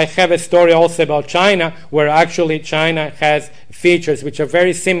 I have a story also about China, where actually China has features which are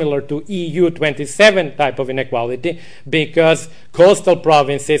very similar to EU 27 type of inequality, because coastal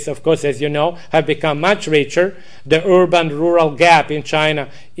provinces, of course, as you know, have become much richer. The urban-rural gap in China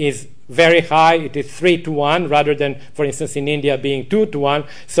is very high. It is 3-to-1 rather than, for instance, in India being 2-to-1.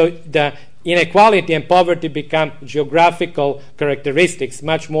 So the inequality and poverty become geographical characteristics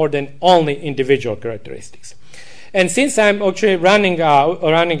much more than only individual characteristics. And since I'm actually running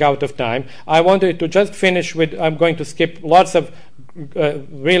out of time, I wanted to just finish with, I'm going to skip lots of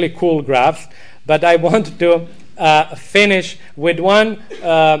really cool graphs, but I want to finish with one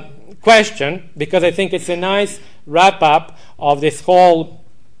question, because I think it's a nice wrap-up of this whole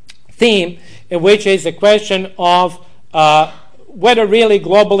theme, which is a question of whether really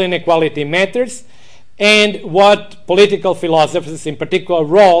global inequality matters, and what political philosophers, in particular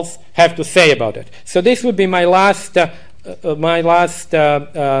Rawls, have to say about it. So this would be my last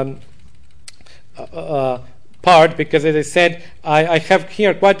part, because as I said, I have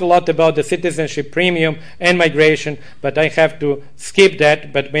here quite a lot about the citizenship premium and migration, but I have to skip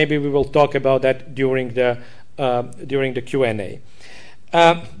that, but maybe we will talk about that during the Q&A.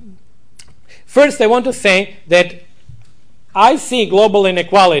 First, I want to say that I see global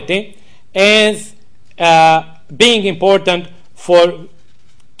inequality as being important for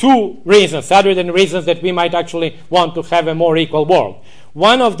two reasons, other than reasons that we might actually want to have a more equal world.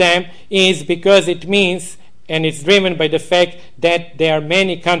 One of them is because it means, and it's driven by the fact that there are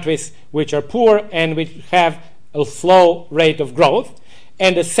many countries which are poor and which have a slow rate of growth.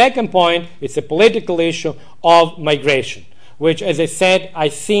 And the second point, it's a political issue of migration, which, as I said, I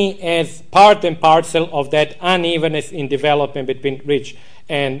see as part and parcel of that unevenness in development between rich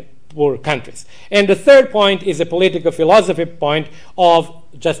and poor countries. And the third point is a political philosophy point of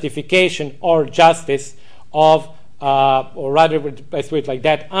justification or justice of, or rather, let's put it like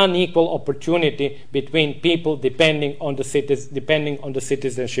that, unequal opportunity between people depending on the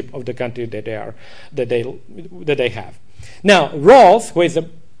citizenship of the country that they have. Now, Rawls, who is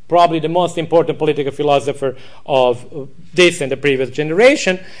probably the most important political philosopher of this and the previous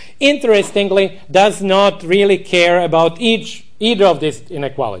generation, interestingly, does not really care about either of these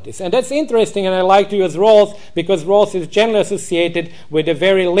inequalities. And that's interesting, and I like to use Rawls because Rawls is generally associated with a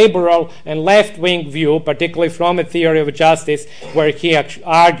very liberal and left-wing view, particularly from a theory of justice, where he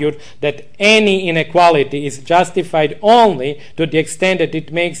argued that any inequality is justified only to the extent that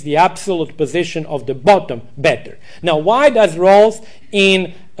it makes the absolute position of the bottom better. Now, why does Rawls,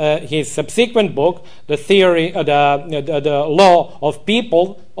 in his subsequent book, the theory, the law of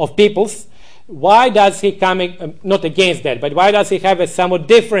peoples, why does he come, not against that, but why does he have a somewhat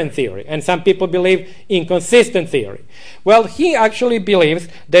different theory? And some people believe inconsistent theory. Well, he actually believes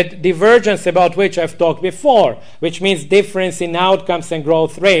that divergence, about which I've talked before, which means difference in outcomes and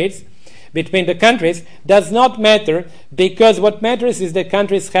growth rates between the countries, does not matter, because what matters is that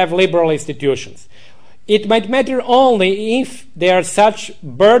countries have liberal institutions. It might matter only if they are such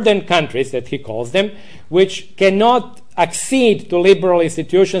burdened countries, that he calls them, which cannot accede to liberal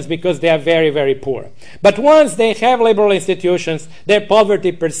institutions because they are very, very poor. But once they have liberal institutions, their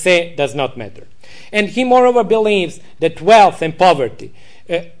poverty per se does not matter. And he moreover believes that wealth and poverty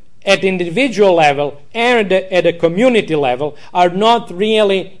at individual level and at a community level are not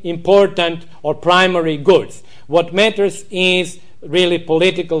really important or primary goods. What matters is really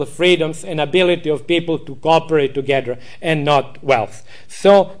political freedoms and ability of people to cooperate together, and not wealth.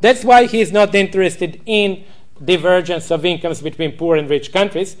 So that's why he's not interested in divergence of incomes between poor and rich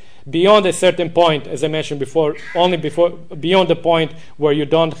countries beyond a certain point, as I mentioned before, beyond the point where you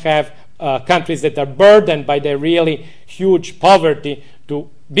don't have countries that are burdened by their really huge poverty to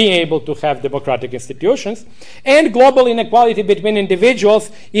be able to have democratic institutions. And global inequality between individuals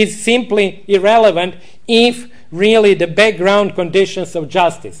is simply irrelevant if really the background conditions of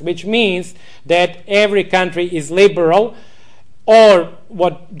justice, which means that every country is liberal, or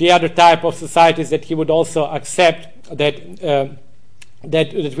what the other type of societies that he would also accept, that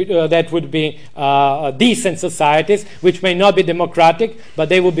would be decent societies, which may not be democratic, but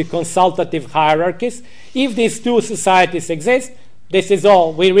they would be consultative hierarchies. If these two societies exist, this is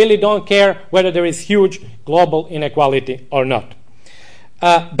all. We really don't care whether there is huge global inequality or not.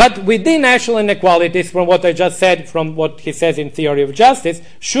 But within national inequalities, from what I just said, from what he says in Theory of Justice,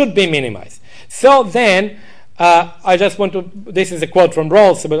 should be minimized. So then, I just want to, this is a quote from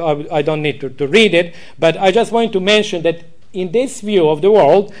Rawls, but I don't need to read it, but I just want to mention that in this view of the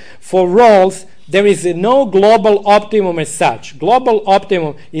world, for Rawls, there is no global optimum as such. Global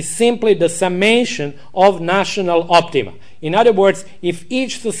optimum is simply the summation of national optima. In other words, if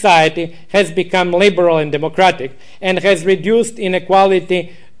each society has become liberal and democratic and has reduced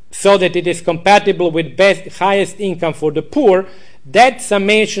inequality so that it is compatible with highest income for the poor, that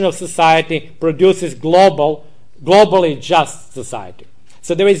summation of society produces globally just society.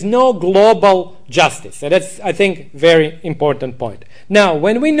 So there is no global justice. And that's, I think, very important point. Now,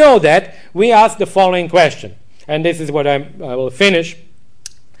 when we know that, we ask the following question, and this is what I will finish,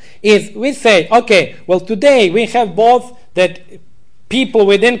 is we say, okay, well, today we have both that people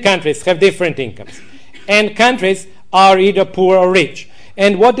within countries have different incomes, and countries are either poor or rich.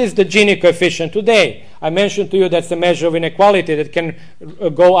 And what is the Gini coefficient today? I mentioned to you that's a measure of inequality that can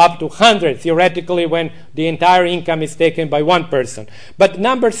go up to 100, theoretically, when the entire income is taken by one person. But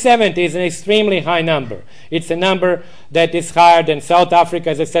number 70 is an extremely high number. It's a number that is higher than South Africa,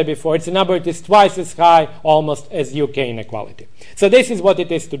 as I said before. It's a number that is twice as high, almost, as UK inequality. So this is what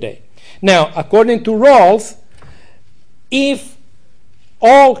it is today. Now, according to Rawls, if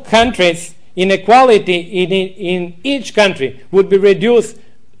all countries' inequality in each country would be reduced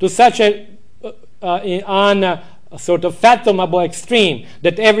to such a sort of fathomable extreme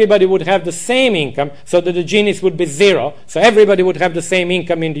that everybody would have the same income, so that the Ginies would be zero, so everybody would have the same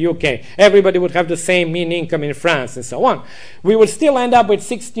income in the UK, everybody would have the same mean income in France, and so on, we would still end up with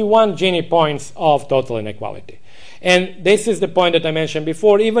 61 Gini points of total inequality. And this is the point that I mentioned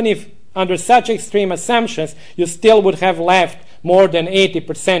before. Even if under such extreme assumptions, you still would have left more than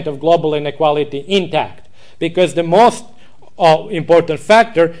 80% of global inequality intact, because the most important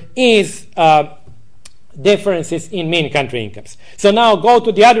factor is differences in mean country incomes. So now go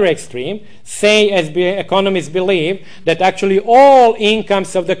to the other extreme, say, as economists believe, that actually all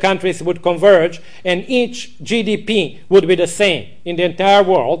incomes of the countries would converge and each GDP would be the same in the entire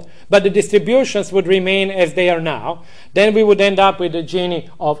world, but the distributions would remain as they are now. Then we would end up with a Gini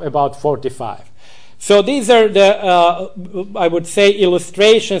of about 45. So these are the, I would say,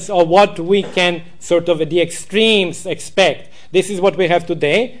 illustrations of what we can sort of at the extremes expect. This is what we have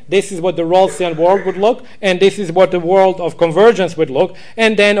today. This is what the Rawlsian world would look, and this is what the world of convergence would look.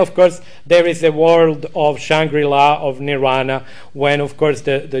 And then, of course, there is a world of Shangri-La, of Nirvana, when, of course,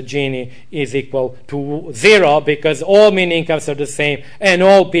 the Gini is equal to zero, because all mean incomes are the same, and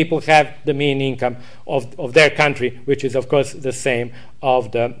all people have the mean income of their country, which is, of course, the same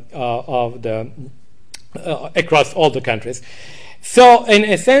across all the countries. So, and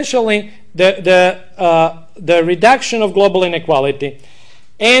essentially, the reduction of global inequality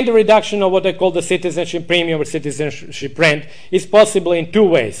and the reduction of what I call the citizenship premium or citizenship rent is possible in two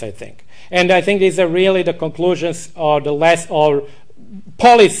ways, I think. And I think these are really the conclusions or or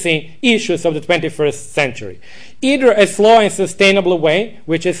policy issues of the 21st century. Either a slow and sustainable way,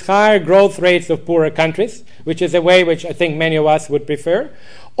 which is higher growth rates of poorer countries, which is a way which I think many of us would prefer,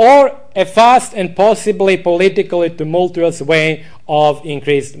 or a fast and possibly politically tumultuous way of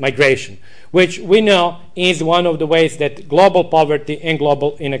increased migration, which we know is one of the ways that global poverty and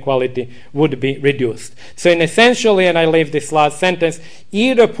global inequality would be reduced. So essentially, and I leave this last sentence,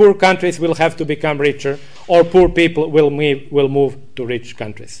 either poor countries will have to become richer, or poor people will move to rich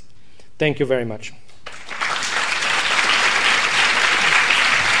countries. Thank you very much.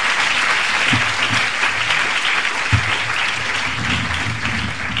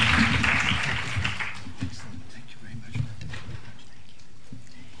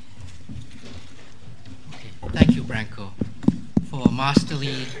 Thank you, Branko, for a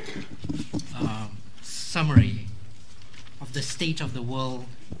masterly summary of the state of the world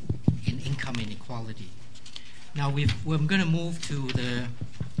in income inequality. Now we're going to move to the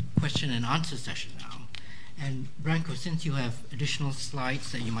question and answer session now. And Branko, since you have additional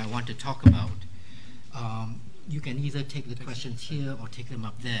slides that you might want to talk about, you can either take the questions here or take them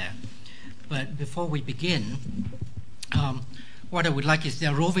up there. But before we begin, what I would like is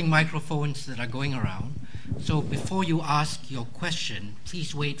there are roving microphones that are going around. So before you ask your question,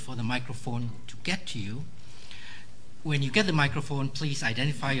 please wait for the microphone to get to you. When you get the microphone, please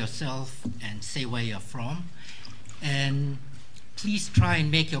identify yourself and say where you're from. And please try and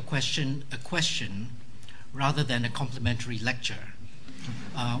make your question a question rather than a complimentary lecture.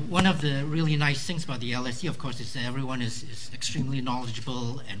 One of the really nice things about the LSE, of course, is that everyone is extremely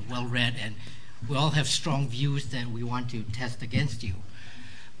knowledgeable and well-read, and we all have strong views that we want to test against you.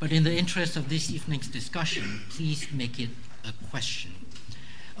 But in the interest of this evening's discussion, please make it a question.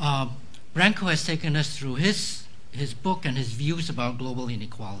 Branko has taken us through his book and his views about global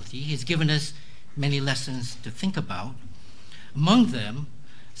inequality. He's given us many lessons to think about. Among them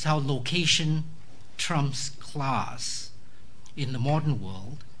is how location trumps class in the modern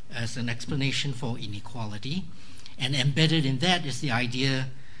world as an explanation for inequality. And embedded in that is the idea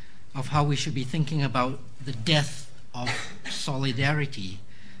of how we should be thinking about the death of solidarity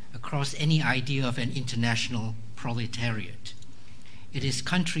across any idea of an international proletariat. It is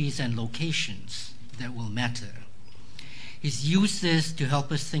countries and locations that will matter. He's used this to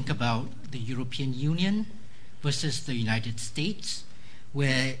help us think about the European Union versus the United States,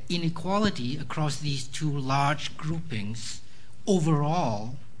 where inequality across these two large groupings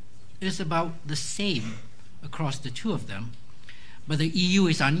overall is about the same across the two of them. But the EU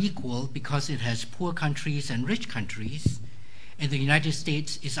is unequal because it has poor countries and rich countries, and the United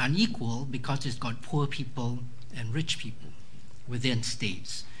States is unequal because it's got poor people and rich people within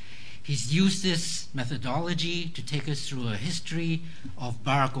states. He's used this methodology to take us through a history of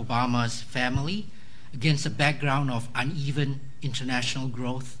Barack Obama's family against a background of uneven international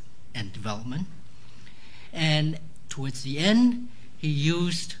growth and development. And towards the end, he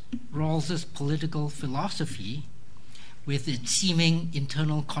used Rawls's political philosophy, with its seeming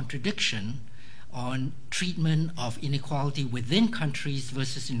internal contradiction on treatment of inequality within countries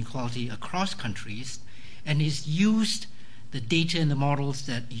versus inequality across countries, and he's used the data and the models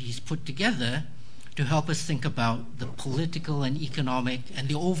that he's put together to help us think about the political and economic and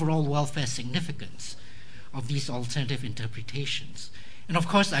the overall welfare significance of these alternative interpretations. And of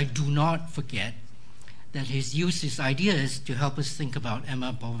course, I do not forget that he's used his ideas to help us think about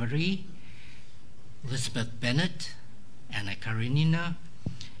Emma Bovary, Elizabeth Bennet, Anna Karenina,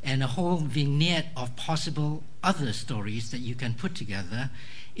 and a whole vignette of possible other stories that you can put together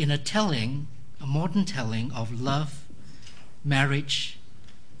in a modern telling of love, marriage,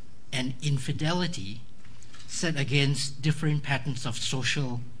 and infidelity set against different patterns of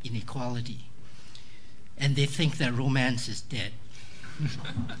social inequality. And they think that romance is dead.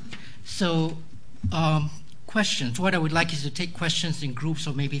 So, questions. What I would like is to take questions in groups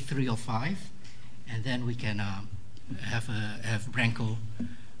of maybe 3 or 5, and then we can have Branko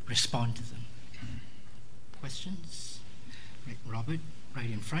respond to them. Questions? Right, Robert, right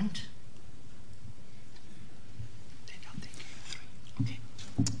in front. Okay.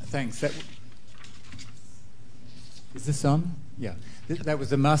 Thanks. Is this on? Yeah. That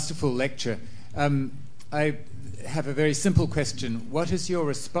was a masterful lecture. I have a very simple question. What is your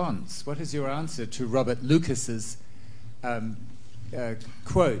response? What is your answer to Robert Lucas's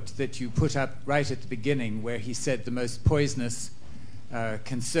quote that you put up right at the beginning, where he said the most poisonous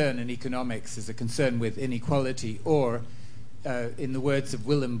concern in economics is a concern with inequality, or in the words of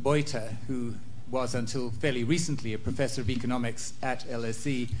Willem Buiter, who was until fairly recently a professor of economics at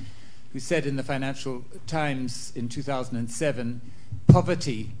LSE, who said in the Financial Times in 2007,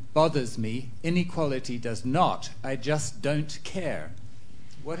 "Poverty bothers me, inequality does not. I just don't care."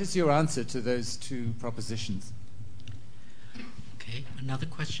 What is your answer to those two propositions? Okay, another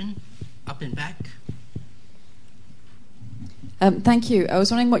question? Up and back. Thank you. I was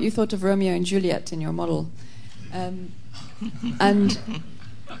wondering what you thought of Romeo and Juliet in your model. And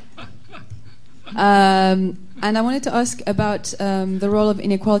I wanted to ask about the role of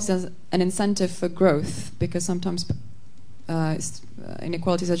inequality as an incentive for growth, because sometimes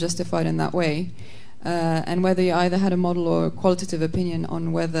inequalities are justified in that way, and whether you either had a model or a qualitative opinion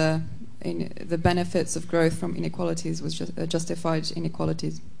on whether the benefits of growth from inequalities was justified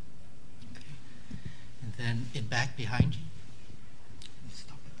inequalities. And then in back behind you.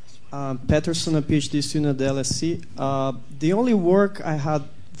 Patterson, a PhD student at the LSE. The only work I had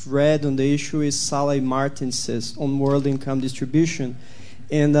read on the issue is Saleh Martins's on world income distribution,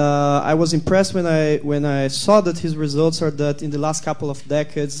 and I was impressed when I saw that his results are that in the last couple of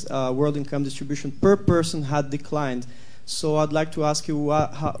decades, world income distribution per person had declined. So I'd like to ask you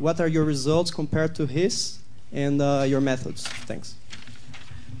what are your results compared to his and your methods. Thanks.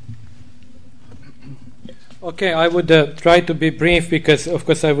 Okay, I would try to be brief because, of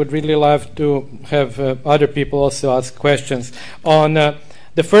course, I would really love to have other people also ask questions. On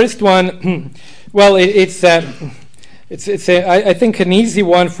the first one, well, it's I think an easy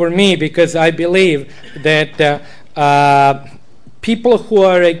one for me, because I believe that people who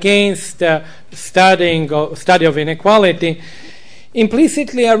are against study of inequality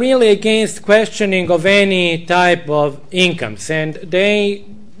implicitly are really against questioning of any type of incomes, and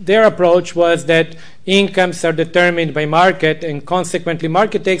their approach was that incomes are determined by market, and consequently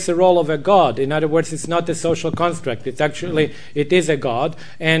market takes the role of a god. In other words, it's not a social construct. It is a god,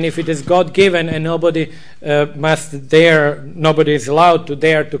 and if it is God-given, and nobody is allowed to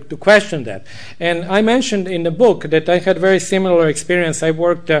dare to question that. And I mentioned in the book that I had very similar experience. I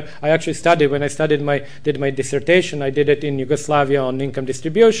actually studied, when I did my dissertation, I did it in Yugoslavia on income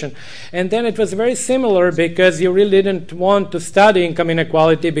distribution. And then it was very similar, because you really didn't want to study income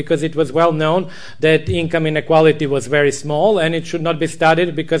inequality because it was well known that income inequality was very small and it should not be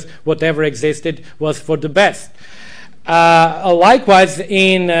studied because whatever existed was for the best. Likewise,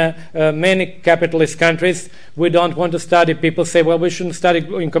 in many capitalist countries, we don't want to study. People say, well, we shouldn't study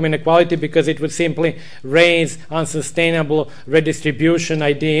income inequality because it would simply raise unsustainable redistribution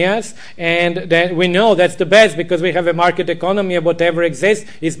ideas. And then we know that's the best because we have a market economy, and whatever exists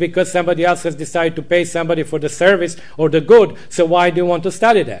is because somebody else has decided to pay somebody for the service or the good. So why do you want to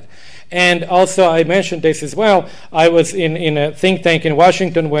study that? And also, I mentioned this as well. I was in a think tank in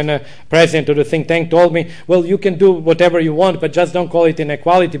Washington when a president of the think tank told me, well, you can do whatever you want, but just don't call it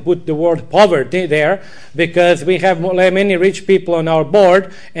inequality. Put the word poverty there, because we have many rich people on our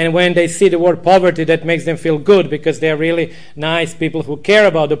board, and when they see the word poverty, that makes them feel good because they're really nice people who care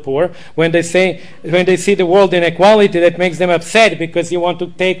about the poor. When they see the word inequality, that makes them upset because you want to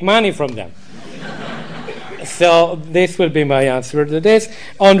take money from them. So this will be my answer to this.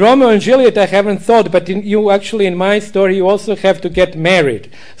 On Romeo and Juliet, I haven't thought, but you actually, in my story, you also have to get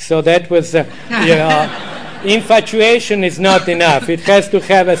married. So that was, infatuation is not enough. It has to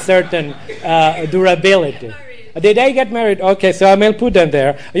have a certain durability. Did I get married? Okay, so I will put them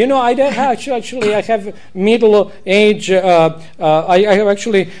there. You know, I have middle age. I have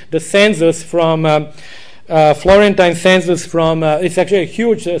actually the census from Florentine census from. It's actually a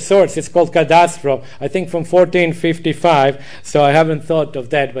huge source. It's called Cadastro. I think from 1455. So I haven't thought of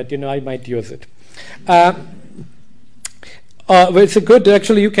that, but I might use it. It's a good.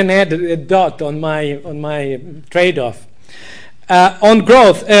 Actually, you can add a dot on my trade-off. On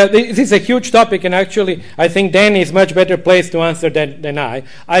growth, this is a huge topic, and actually, I think Danny is much better placed to answer than I.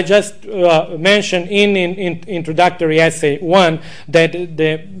 I just mentioned in introductory essay 1 that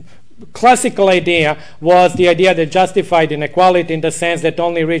the classical idea was the idea that justified inequality in the sense that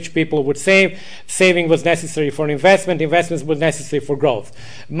only rich people would save. Saving was necessary for investment. Investments was necessary for growth.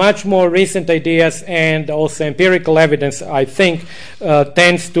 Much more recent ideas and also empirical evidence, I think,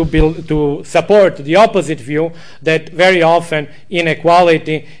 tends to support the opposite view that very often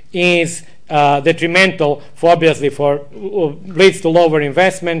inequality is detrimental, leads to lower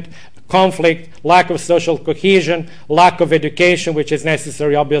investment, conflict, lack of social cohesion, lack of education, which is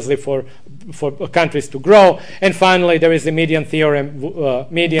necessary, obviously, for countries to grow. And finally, there is the median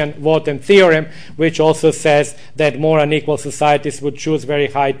Votan theorem, which also says that more unequal societies would choose very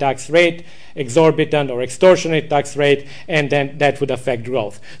high tax rate, exorbitant or extortionate tax rate, and then that would affect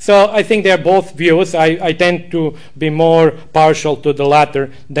growth. So I think they're both views. I tend to be more partial to the latter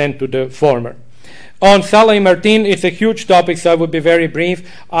than to the former. On Salah and Martin, it's a huge topic, so I would be very brief.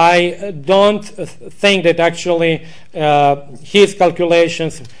 I don't think that actually his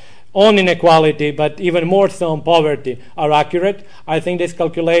calculations on inequality, but even more so on poverty, are accurate. I think these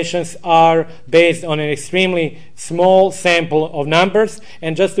calculations are based on an extremely small sample of numbers.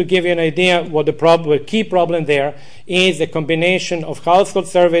 And just to give you an idea, what the key problem there is a combination of household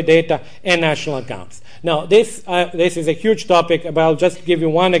survey data and national accounts. Now, this is a huge topic, but I'll just give you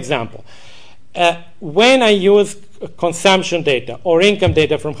one example. When I use consumption data or income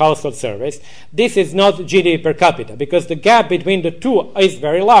data from household surveys, this is not GDP per capita because the gap between the two is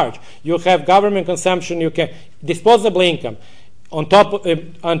very large. You have government consumption, disposable income on top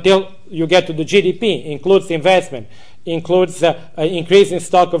until you get to the GDP, includes investment, includes increase in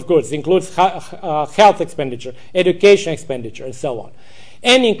stock of goods, includes health expenditure, education expenditure, and so on,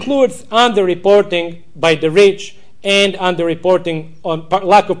 and includes underreporting by the rich and underreporting on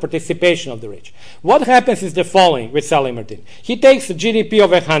lack of participation of the rich. What happens is the following with Salah Martin. He takes a GDP of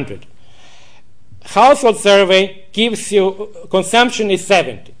 100. Household survey gives you consumption is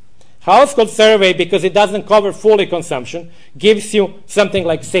 70. Household survey, because it doesn't cover fully consumption, gives you something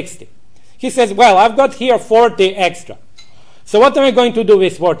like 60. He says, well, I've got here 40 extra. So what am I going to do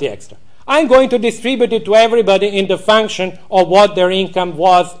with 40 extra? I'm going to distribute it to everybody in the function of what their income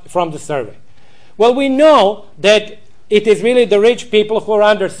was from the survey. Well, we know that it is really the rich people who are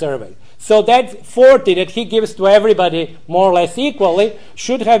under-surveyed. So that 40 that he gives to everybody more or less equally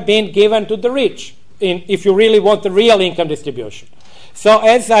should have been given to the rich if you really want the real income distribution. So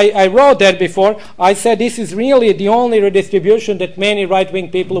as I wrote that before, I said this is really the only redistribution that many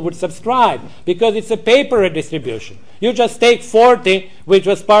right-wing people would subscribe because it's a paper redistribution. You just take 40, which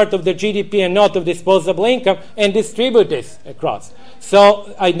was part of the GDP and not of disposable income, and distribute this across.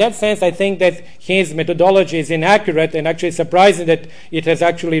 So in that sense, I think that his methodology is inaccurate and actually surprising that it has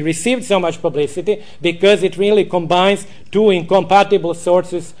actually received so much publicity because it really combines two incompatible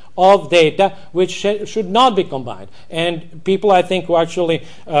sources of data which should not be combined. And people, I think, who actually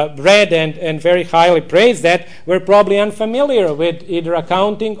read and very highly praised that were probably unfamiliar with either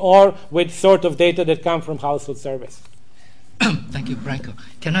accounting or with sort of data that come from household surveys. Thank you, Branko.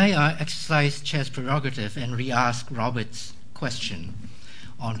 Can I exercise chair's prerogative and re-ask Robert's question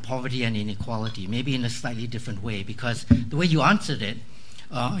on poverty and inequality, maybe in a slightly different way, because the way you answered it,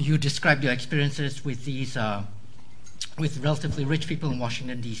 you described your experiences with these with relatively rich people in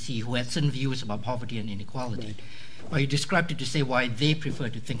Washington, D.C. who had certain views about poverty and inequality. Right. Well, you described it to say why they prefer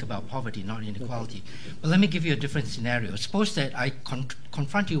to think about poverty, not inequality. But let me give you a different scenario. Suppose that I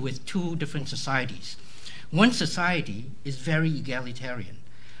confront you with two different societies. One society is very egalitarian,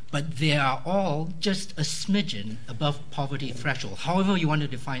 but they are all just a smidgen above poverty threshold, however you want to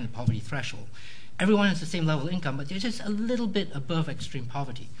define the poverty threshold. Everyone has the same level of income, but they're just a little bit above extreme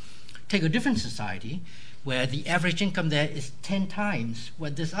poverty. Take a different society where the average income there is 10 times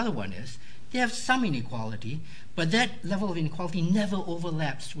what this other one is. They have some inequality, but that level of inequality never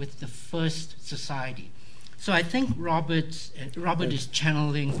overlaps with the first society. So I think Robert is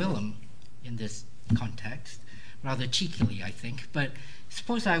channeling Willem in this context, rather cheekily, I think. But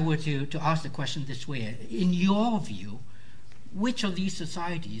suppose I were to ask the question this way. In your view, which of these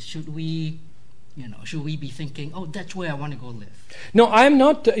societies should we be thinking, oh, that's where I want to go live? No, I'm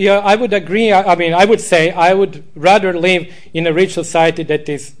not. I would agree. I mean, I would say I would rather live in a rich society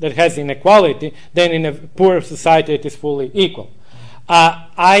that has inequality than in a poor society that is fully equal.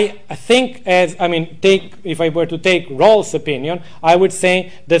 I think, if I were to take Rawls' opinion, I would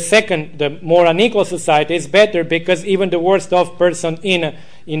say the more unequal society is better, because even the worst off person in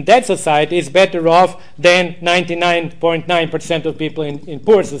that society is better off than 99.9% of people in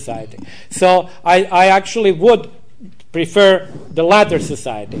poor society. So I actually would prefer the latter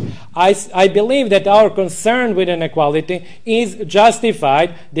society. I believe that our concern with inequality is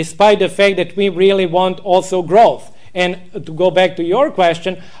justified, despite the fact that we really want also growth. And to go back to your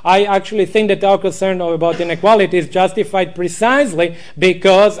question, I actually think that our concern about inequality is justified precisely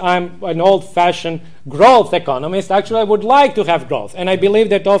because I'm an old-fashioned growth economist. Actually, I would like to have growth. And I believe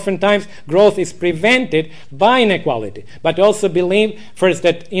that oftentimes growth is prevented by inequality. But I also believe, first,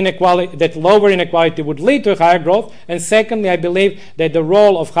 that lower inequality would lead to higher growth. And secondly, I believe that the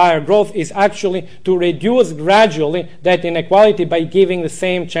role of higher growth is actually to reduce gradually that inequality by giving the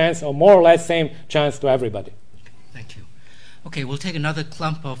same chance, or more or less same chance, to everybody. Okay, we'll take another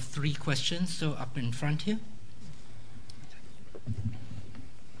clump of 3 questions. So up in front here.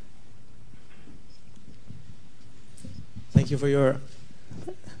 Thank you for your...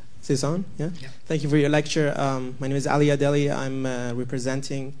 Is this on? Yeah? Thank you for your lecture. My name is Ali Adeli. I'm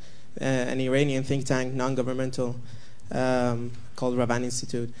representing an Iranian think tank, non-governmental, called Ravan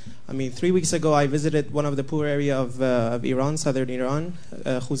Institute. 3 weeks ago, I visited one of the poor area of Iran, southern Iran,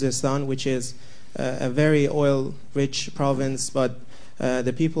 Khuzestan, which is a very oil-rich province, but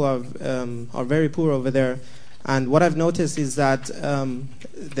the people are very poor over there. And what I've noticed is that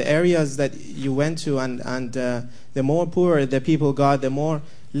the areas that you went to, and the more poor the people got, the more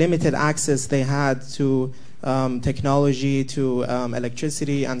limited access they had to technology, to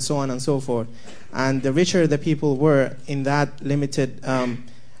electricity, and so on and so forth. And the richer the people were in that limited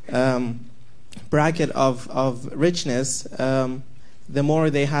bracket of richness, the more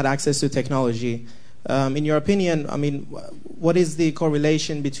they had access to technology. In your opinion, what is the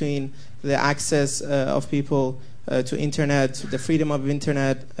correlation between the access of people to internet, the freedom of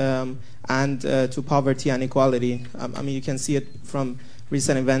internet, and to poverty and equality? You can see it from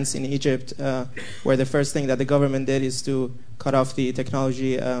recent events in Egypt, where the first thing that the government did is to cut off the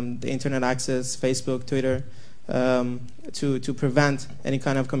technology, the internet access, Facebook, Twitter, to prevent any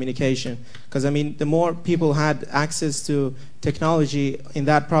kind of communication. Because the more people had access to technology in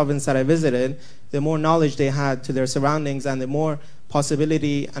that province that I visited, the more knowledge they had to their surroundings, and the more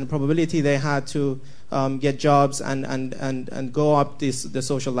possibility and probability they had to get jobs and go up the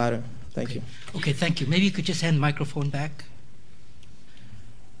social ladder. Thank you. Okay, thank you. Maybe you could just hand the microphone back.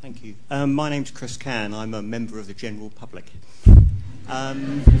 Thank you. My name's Chris Cann. I'm a member of the general public.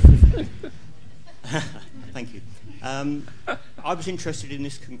 Thank you. I was interested in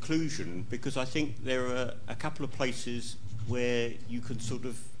this conclusion because I think there are a couple of places where you can sort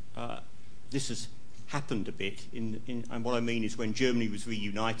of... this has happened a bit, and what I mean is when Germany was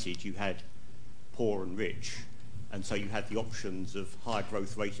reunited, you had poor and rich, and so you had the options of higher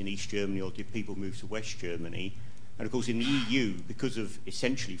growth rate in East Germany, or did people move to West Germany? And of course in the EU, because of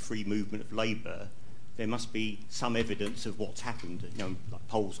essentially free movement of labour, there must be some evidence of what's happened, like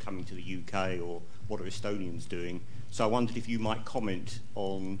Poles coming to the UK, or what are Estonians doing. So I wondered if you might comment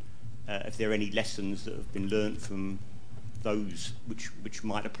on if there are any lessons that have been learnt from those which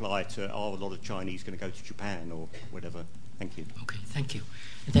might apply to, are a lot of Chinese going to go to Japan or whatever? Thank you. Okay, thank you.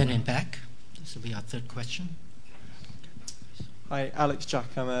 And then in back, this will be our 3rd question. Hi, Alex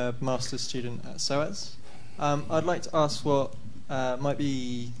Jack. I'm a master's student at SOAS. I'd like to ask what might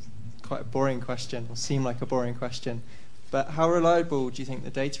be quite a boring question, or seem like a boring question, but how reliable do you think the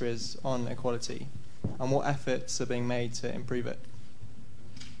data is on equality, and what efforts are being made to improve it?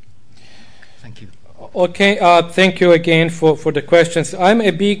 Thank you. Okay, thank you again for the questions. I'm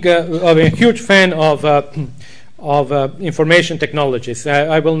a huge fan of information technologies.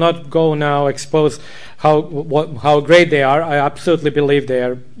 I will not go now expose how great they are. I absolutely believe they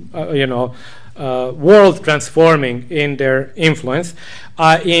are, world transforming in their influence.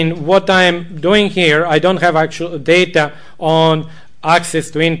 In what I'm doing here, I don't have actual data on access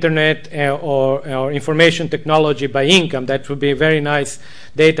to internet or information technology by income. That would be very nice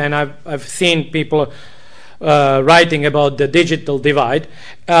data, and I've seen people writing about the digital divide.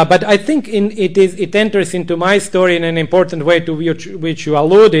 But I think it enters into my story in an important way to which you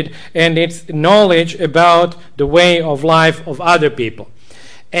alluded, and it's knowledge about the way of life of other people.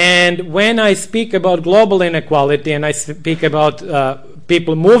 And when I speak about global inequality and I speak about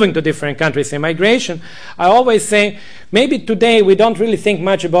people moving to different countries and migration, I always say maybe today we don't really think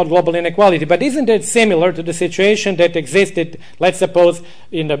much about global inequality, but isn't it similar to the situation that existed, let's suppose,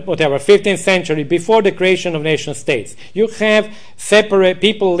 in the 15th century before the creation of nation states? You have separate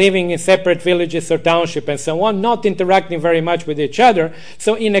people living in separate villages or townships and so on, not interacting very much with each other.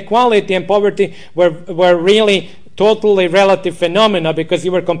 So inequality and poverty were really totally relative phenomena because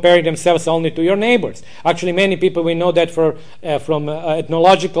you were comparing themselves only to your neighbors. Actually, many people, we know that from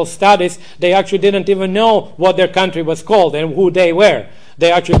ethnological studies, they actually didn't even know what their country was called and who they were.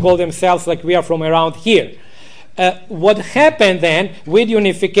 They actually called themselves like we are from around here. What happened then with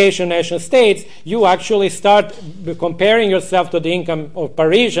unification nation states, you actually start comparing yourself to the income of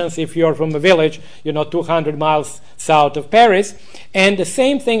Parisians if you're from a village, 200 miles south of Paris. And the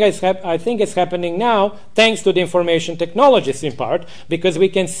same thing I think is happening now thanks to the information technologies in part, because we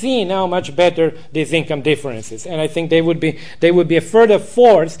can see now much better these income differences. And I think they would be a further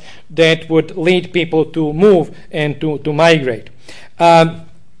force that would lead people to move and to migrate.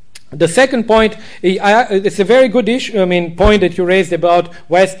 The second point, it's a very good issue. Point that you raised about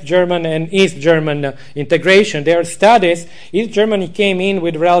West German and East German integration. There are studies. East Germany came in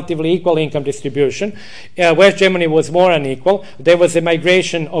with relatively equal income distribution. West Germany was more unequal. There was a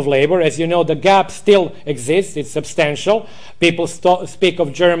migration of labor. As you know, the gap still exists. It's substantial. People speak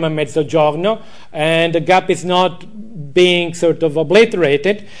of German mezzogiorno, and the gap is not being sort of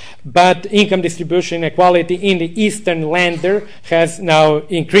obliterated, but income distribution inequality in the Eastern Länder has now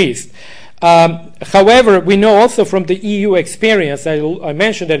increased. However, we know also from the EU experience, I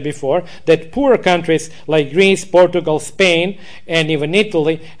mentioned that before, that poorer countries like Greece, Portugal, Spain, and even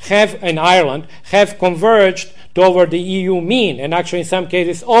Italy and Ireland have converged toward the EU mean, and actually in some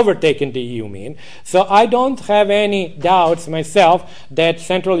cases overtaken the EU mean. So I don't have any doubts myself that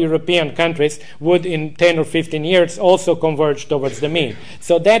Central European countries would in 10 or 15 years also converge towards the mean.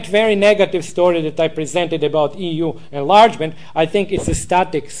 So that very negative story that I presented about EU enlargement, I think it's a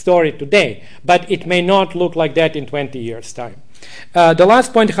static story today, but it may not look like that in 20 years' time. The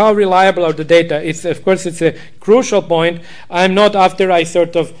last point, how reliable are the data? Of course, it's a crucial point. I'm not after I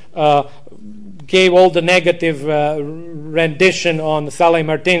sort of gave all the negative rendition on Saleh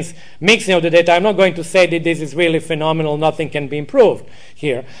Martin's mixing of the data. I'm not going to say that this is really phenomenal, nothing can be improved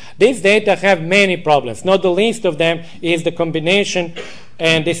here. These data have many problems. Not the least of them is the combination,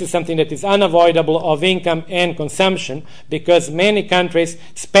 and this is something that is unavoidable, of income and consumption, because many countries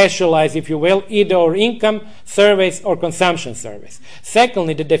specialize, if you will, either or income surveys or consumption surveys.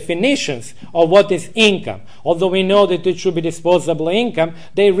 Secondly, the definitions of what is income, although we know that it should be disposable income,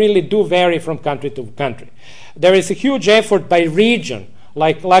 they really do vary from country to country. There is a huge effort by region,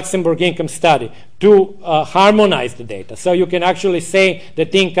 like Luxembourg Income Study, to harmonize the data. So you can actually say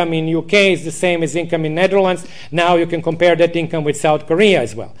that income in UK is the same as income in Netherlands. Now you can compare that income with South Korea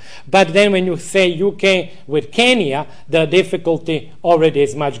as well. But then when you say UK with Kenya, the difficulty already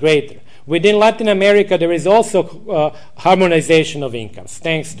is much greater. Within Latin America, there is also harmonization of incomes,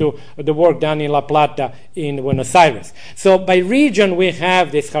 thanks to the work done in La Plata in Buenos Aires. So by region, we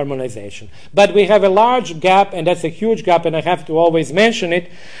have this harmonization. But we have a large gap, and that's a huge gap, and I have to always mention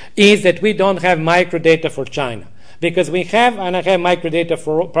it, is that we don't have microdata for China. Because we have, and I have microdata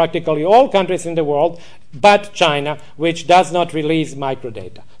for practically all countries in the world, but China, which does not release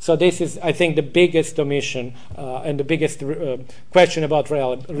microdata. So this is, I think, the biggest omission and the biggest question about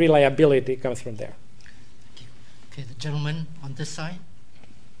reliability comes from there. Okay, the gentleman on this side.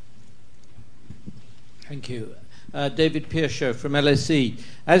 Thank you. David Piershaw from LSE.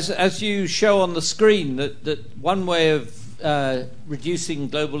 As you show on the screen, that one way of reducing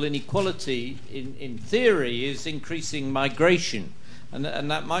global inequality in theory is increasing migration, and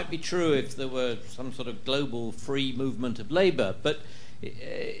that might be true if there were some sort of global free movement of labor, but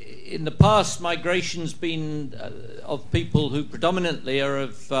in the past migration's been of people who predominantly are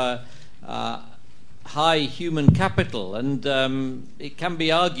of high human capital, and it can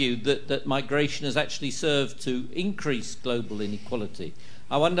be argued that migration has actually served to increase global inequality.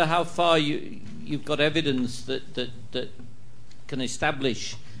 I wonder how far you've got evidence that can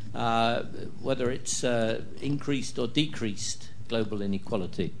establish whether it's increased or decreased global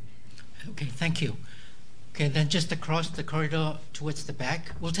inequality. Okay, thank you. Okay, then just across the corridor towards the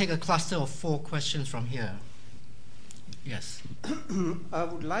back. We'll take a cluster of 4 questions from here. Yes. I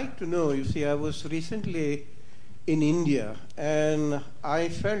would like to know, you see, I was recently in India, and I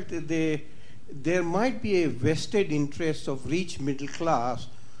felt that there might be a vested interest of rich middle class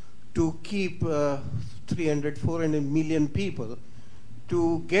to keep 300, 400 million people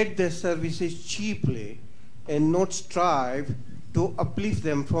to get their services cheaply and not strive to uplift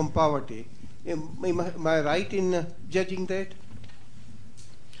them from poverty. Am I right in judging that?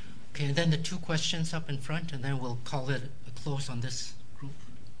 Okay, and then the two questions up in front, and then we'll call it a close on this group.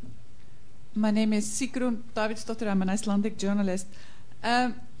 My name is Sigrun Davidsdóttir. I'm an Icelandic journalist.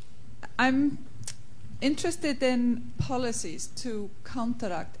 I'm interested in policies to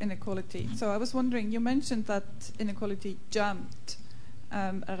counteract inequality. So I was wondering, you mentioned that inequality jumped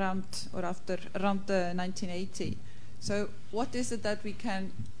around 1980. So what is it that we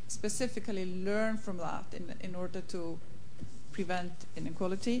can specifically learn from that in order to prevent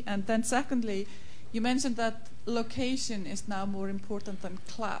inequality? And then secondly, you mentioned that location is now more important than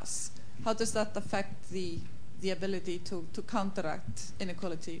class. How does that affect the ability to counteract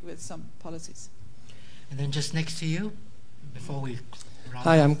inequality with some policies? And then just next to you, before we round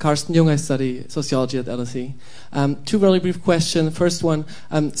Hi, up. I'm Karsten Jung. I study sociology at LSE. Two really brief questions. First one,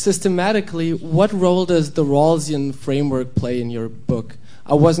 systematically, what role does the Rawlsian framework play in your book?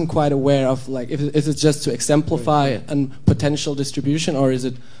 I wasn't quite aware of, like, is it just to exemplify a potential distribution, or is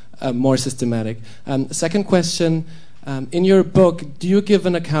it more systematic? Second question, in your book, do you give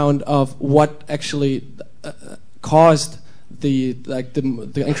an account of what actually caused the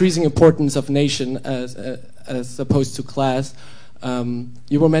increasing importance of nation as opposed to class?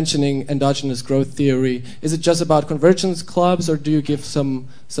 You were mentioning endogenous growth theory. Is it just about convergence clubs, or do you give some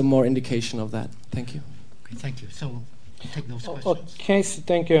more indication of that? Thank you. Okay, thank you. So we'll take those questions. Okay, so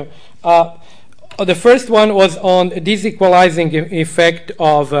thank you. The first one was on the disequalizing effect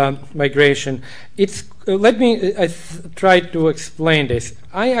of migration. Let me try to explain this.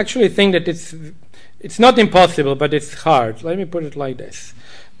 I actually think that it's not impossible, but it's hard. Let me put it like this.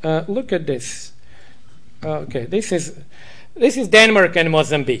 Look at this. Okay, this is Denmark and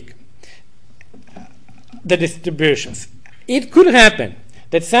Mozambique. The distributions. It could happen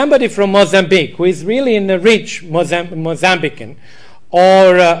that somebody from Mozambique, who is really in a rich Mozambican,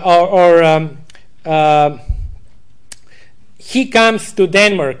 he comes to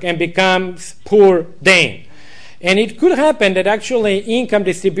Denmark and becomes poor Dane. And it could happen that actually income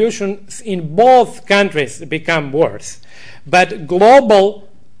distributions in both countries become worse, but global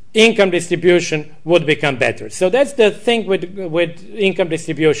income distribution would become better. So that's the thing with income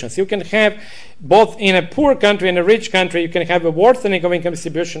distributions. You can have both in a poor country and a rich country, you can have a worsening of income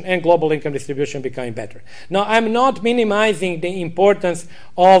distribution and global income distribution becoming better. Now, I'm not minimizing the importance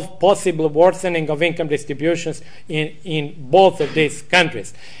of possible worsening of income distributions in both of these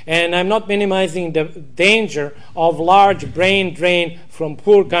countries. And I'm not minimizing the danger of large brain drain from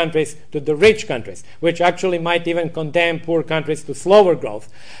poor countries to the rich countries, which actually might even condemn poor countries to slower growth.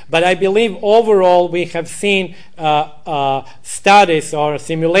 But I believe overall we have seen studies or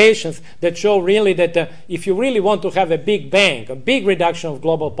simulations that show really that if you really want to have a big bang, a big reduction of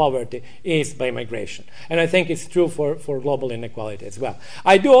global poverty is by migration. And I think it's true for global inequality as well.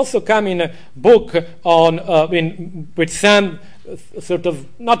 I do also come in a book with some sort of,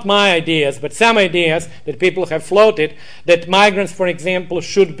 not my ideas, but some ideas that people have floated, that migrants, for example,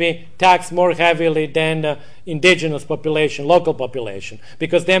 should be taxed more heavily than indigenous population, local population,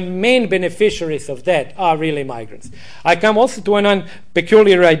 because the main beneficiaries of that are really migrants. I come also to an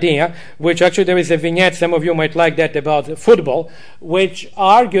peculiar idea, which actually there is a vignette, some of you might like that, about football, which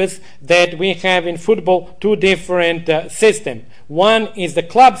argues that we have in football two different systems. One is the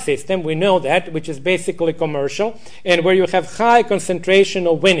club system, we know that, which is basically commercial, and where you have high concentration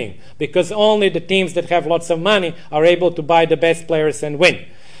of winning, because only the teams that have lots of money are able to buy the best players and win.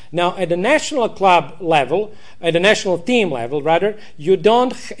 Now, at the national club level, at the national team level, rather, you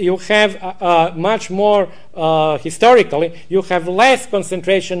have much more, historically, you have less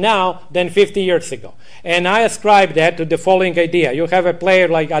concentration now than 50 years ago. And I ascribe that to the following idea. You have a player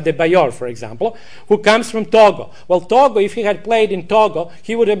like Adebayor, for example, who comes from Togo. Well, Togo, if he had played in Togo,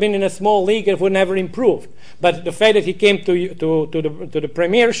 he would have been in a small league and would never improved. But the fact that he came to the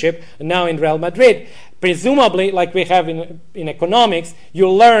Premiership, now in Real Madrid, presumably, like we have in economics, you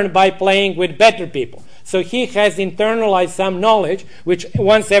learn by playing with better people. So he has internalized some knowledge, which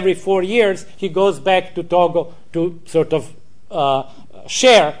once every 4 years, he goes back to Togo to sort of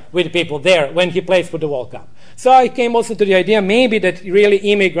share with people there when he plays for the World Cup. So I came also to the idea maybe that really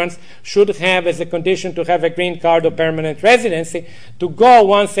immigrants should have as a condition to have a green card or permanent residency to go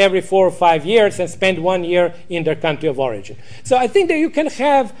once every 4 or 5 years and spend 1 year in their country of origin. So I think that you can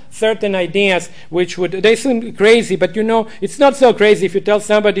have certain ideas which they seem crazy, but you know, it's not so crazy if you tell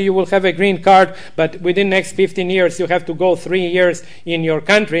somebody you will have a green card, but within the next 15 years you have to go 3 years in your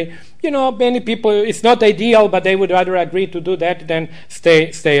country. You know, many people, it's not ideal, but they would rather agree to do that than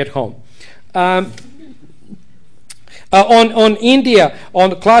stay at home. On India,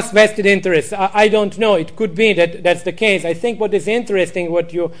 on class vested interests, I don't know. It could be that that's the case. I think what is interesting,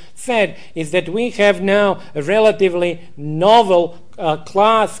 what you said, is that we have now a relatively novel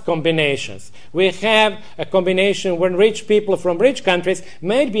class combinations. We have a combination when rich people from rich countries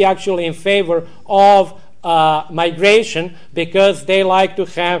may be actually in favor of migration because they like to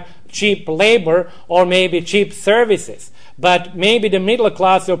have cheap labor or maybe cheap services. But maybe the middle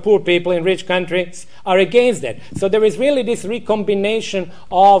class or poor people in rich countries are against that. So there is really this recombination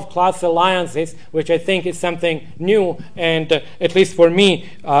of class alliances, which I think is something new. And at least for me,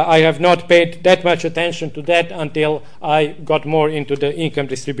 I have not paid that much attention to that until I got more into the income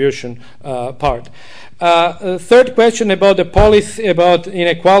distribution part. Third question about the policy, about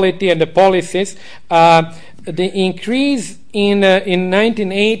inequality and the policies. The increase in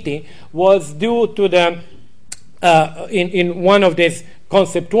 1980 was due to the in one of these,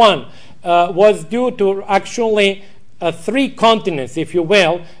 concept one, was due to actually 3 continents, if you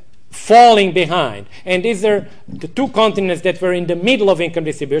will, falling behind. And these are the 2 continents that were in the middle of income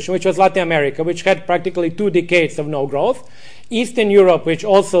distribution, which was Latin America, which had practically 2 decades of no growth, Eastern Europe, which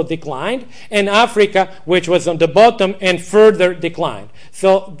also declined, and Africa, which was on the bottom and further declined.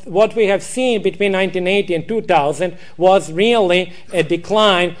 So what we have seen between 1980 and 2000 was really a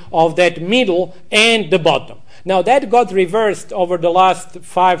decline of that middle and the bottom. Now, that got reversed over the last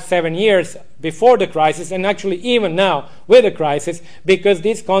 5-7 years before the crisis, and actually even now with the crisis, because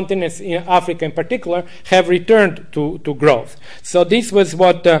these continents, in Africa in particular, have returned to growth. So this was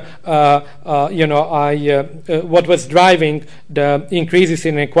what what was driving the increases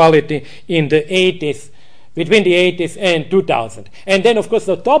in inequality in the 80s, between the 80s and 2000. And then, of course,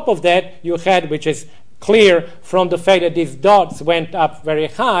 on top of that, you had, which is clear from the fact that these dots went up very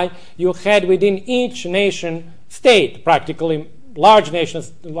high, you had within each nation state, practically large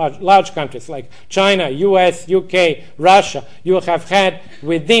nations, large countries like China, US, UK, Russia, you have had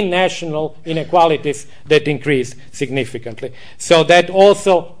within national inequalities that increased significantly. So that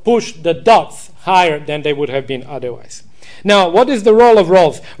also pushed the dots higher than they would have been otherwise. Now, what is the role of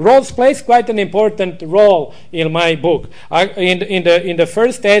Rawls? Rawls plays quite an important role in my book. In the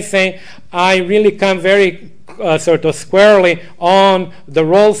first essay, I really come very sort of squarely on the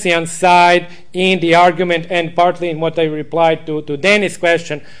Rawlsian side in the argument, and partly in what I replied to Danny's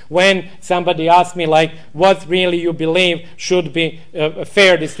question when somebody asked me, like, what really you believe should be a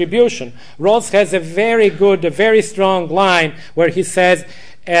fair distribution. Rawls has a very good, a very strong line where he says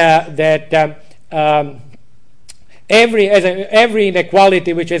that every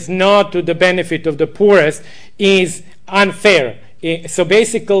inequality which is not to the benefit of the poorest is unfair. So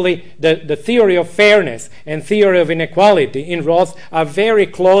basically, the theory of fairness and theory of inequality in Rawls are very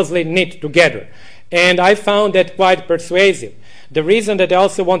closely knit together. And I found that quite persuasive. The reason that I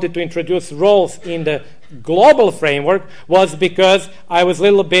also wanted to introduce Rawls in the global framework was because I was a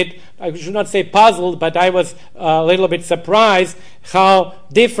little bit, I should not say puzzled, but I was a little bit surprised how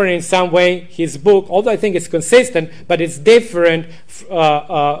different in some way his book, although I think it's consistent, but it's different,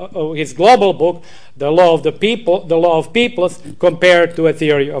 his global book, The Law of the People, The Law of Peoples, compared to A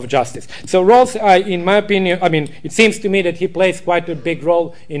Theory of Justice. So Rawls, in my opinion, I mean, it seems to me that he plays quite a big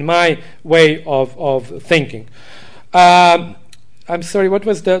role in my way of thinking. I'm sorry, what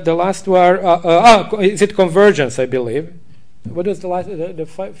was the last one? Is it convergence, I believe? What was the last, the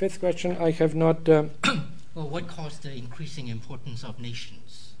fifth question? I have not... Well, what caused the increasing importance of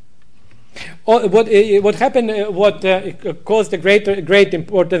nations? What happened, what caused the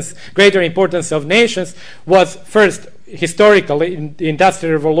greater importance of nations was, first, historically, the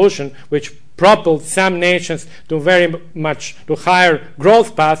Industrial Revolution, which propelled some nations to very much to higher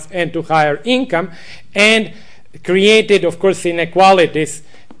growth paths and to higher income, and created, of course, inequalities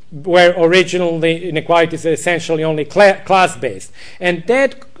where originally inequalities are essentially only class-based. And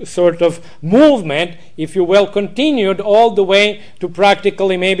that sort of movement, if you will, continued all the way to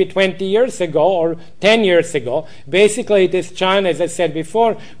practically maybe 20 years ago or 10 years ago. Basically, it is China, as I said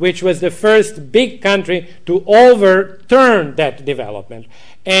before, which was the first big country to overturn that development.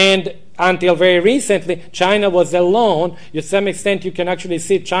 And until very recently, China was alone. To some extent, you can actually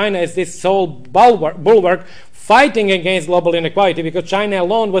see China as this sole bulwark fighting against global inequality, because China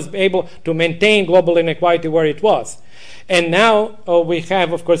alone was able to maintain global inequality where it was. And now we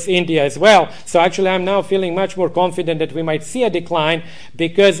have, of course, India as well. So actually, I'm now feeling much more confident that we might see a decline,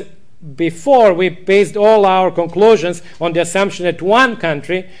 because before we based all our conclusions on the assumption that one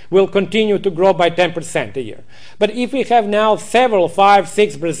country will continue to grow by 10% a year. But if we have now several, 5,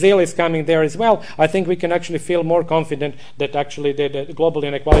 6, Brazil is coming there as well, I think we can actually feel more confident that actually the global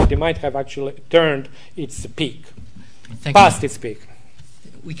inequality might have actually turned its peak, past its peak.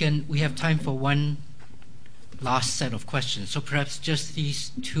 We have time for one last set of questions. So perhaps just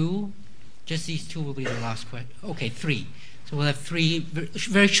these two will be the last question. Okay, three. So we'll have three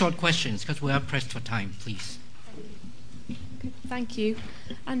very short questions because we are pressed for time, please. Thank you.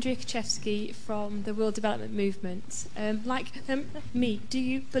 Andrea Kaczewski from the World Development Movement. Like me, do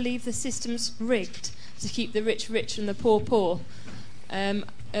you believe the system's rigged to keep the rich rich and the poor poor? And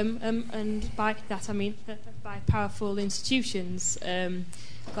by that I mean by powerful institutions.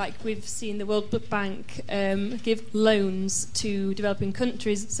 Like we've seen the World Bank give loans to developing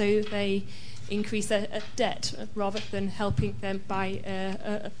countries so they increase their debt rather than helping them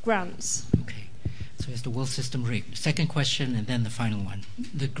by grants. Okay. So is the world system rigged? Second question, and then the final one.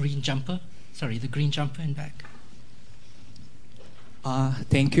 The green jumper in back.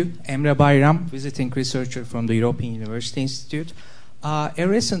 Thank you. Emre Bayram, visiting researcher from the European University Institute. A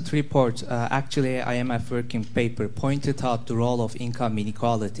recent report, actually IMF working paper, pointed out the role of income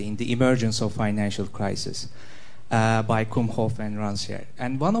inequality in the emergence of financial crisis by Kumhoff and Rancière.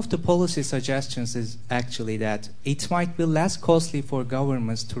 And one of the policy suggestions is actually that it might be less costly for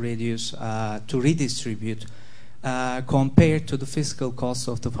governments to redistribute compared to the fiscal costs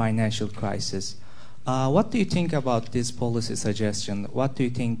of the financial crisis. What do you think about this policy suggestion? What do you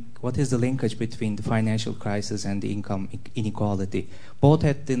think? What is the linkage between the financial crisis and the income inequality, both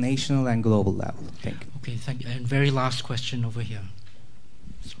at the national and global level? Thank you. Okay, thank you. And very last question over here.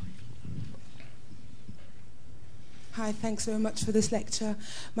 Hi, thanks very much for this lecture.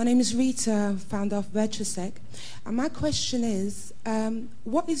 My name is Rita, founder of Virtusec. And my question is,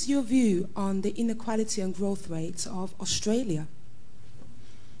 what is your view on the inequality and growth rates of Australia?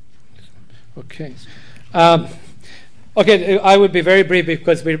 Okay. Okay, I will be very brief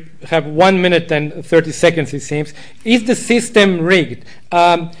because we have 1 minute and 30 seconds, it seems. Is the system rigged?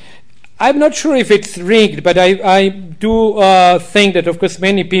 I'm not sure if it's rigged, but I do think that, of course,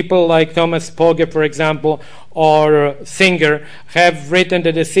 many people like Thomas Pogge, for example, or Singer, have written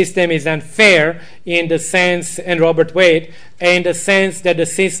that the system is unfair in the sense, and Robert Wade, in the sense that the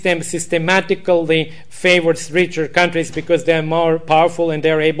system systematically favors richer countries because they're more powerful and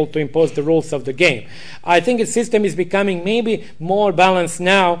they're able to impose the rules of the game. I think the system is becoming maybe more balanced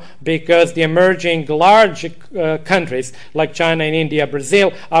now because the emerging large countries like China and India,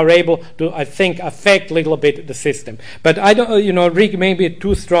 Brazil are able to, I think, affect a little bit the system. But I don't, rig may be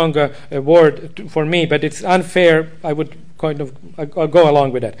too strong a word for me, but it's unfair. I would I'll go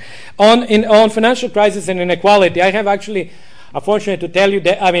along with that. On financial crisis and inequality, I have actually, I'm fortunate to tell you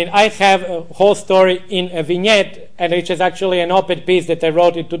that, I have a whole story in a vignette, and which is actually an op-ed piece that I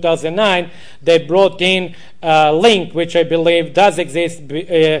wrote in 2009 that brought in a link, which I believe does exist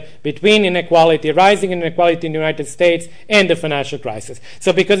between inequality, rising inequality in the United States, and the financial crisis.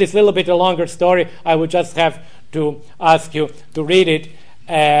 So because it's a little bit a longer story, I would just have to ask you to read it,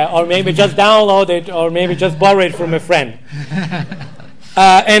 or maybe just download it, or maybe just borrow it from a friend.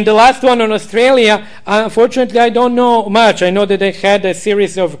 And the last one on Australia, unfortunately, I don't know much. I know that they had a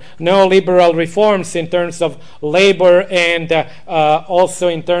series of neoliberal reforms in terms of labor and also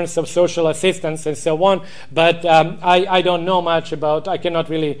in terms of social assistance and so on. But I don't know much about. I cannot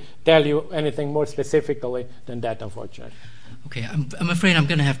really tell you anything more specifically than that, unfortunately. Okay, I'm afraid I'm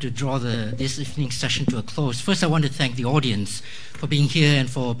going to have to draw this evening's session to a close. First, I want to thank the audience for being here and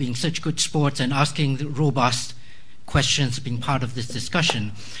for being such good sports and asking the robust questions, being part of this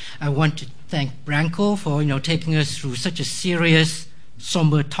discussion. I want to thank Branko for taking us through such a serious,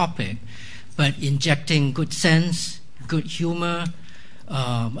 somber topic, but injecting good sense, good humor,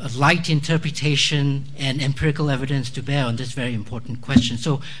 a light interpretation, and empirical evidence to bear on this very important question.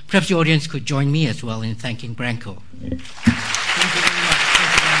 So perhaps the audience could join me as well in thanking Branko. Thank you very much.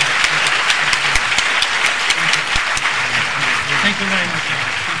 Thank you very much.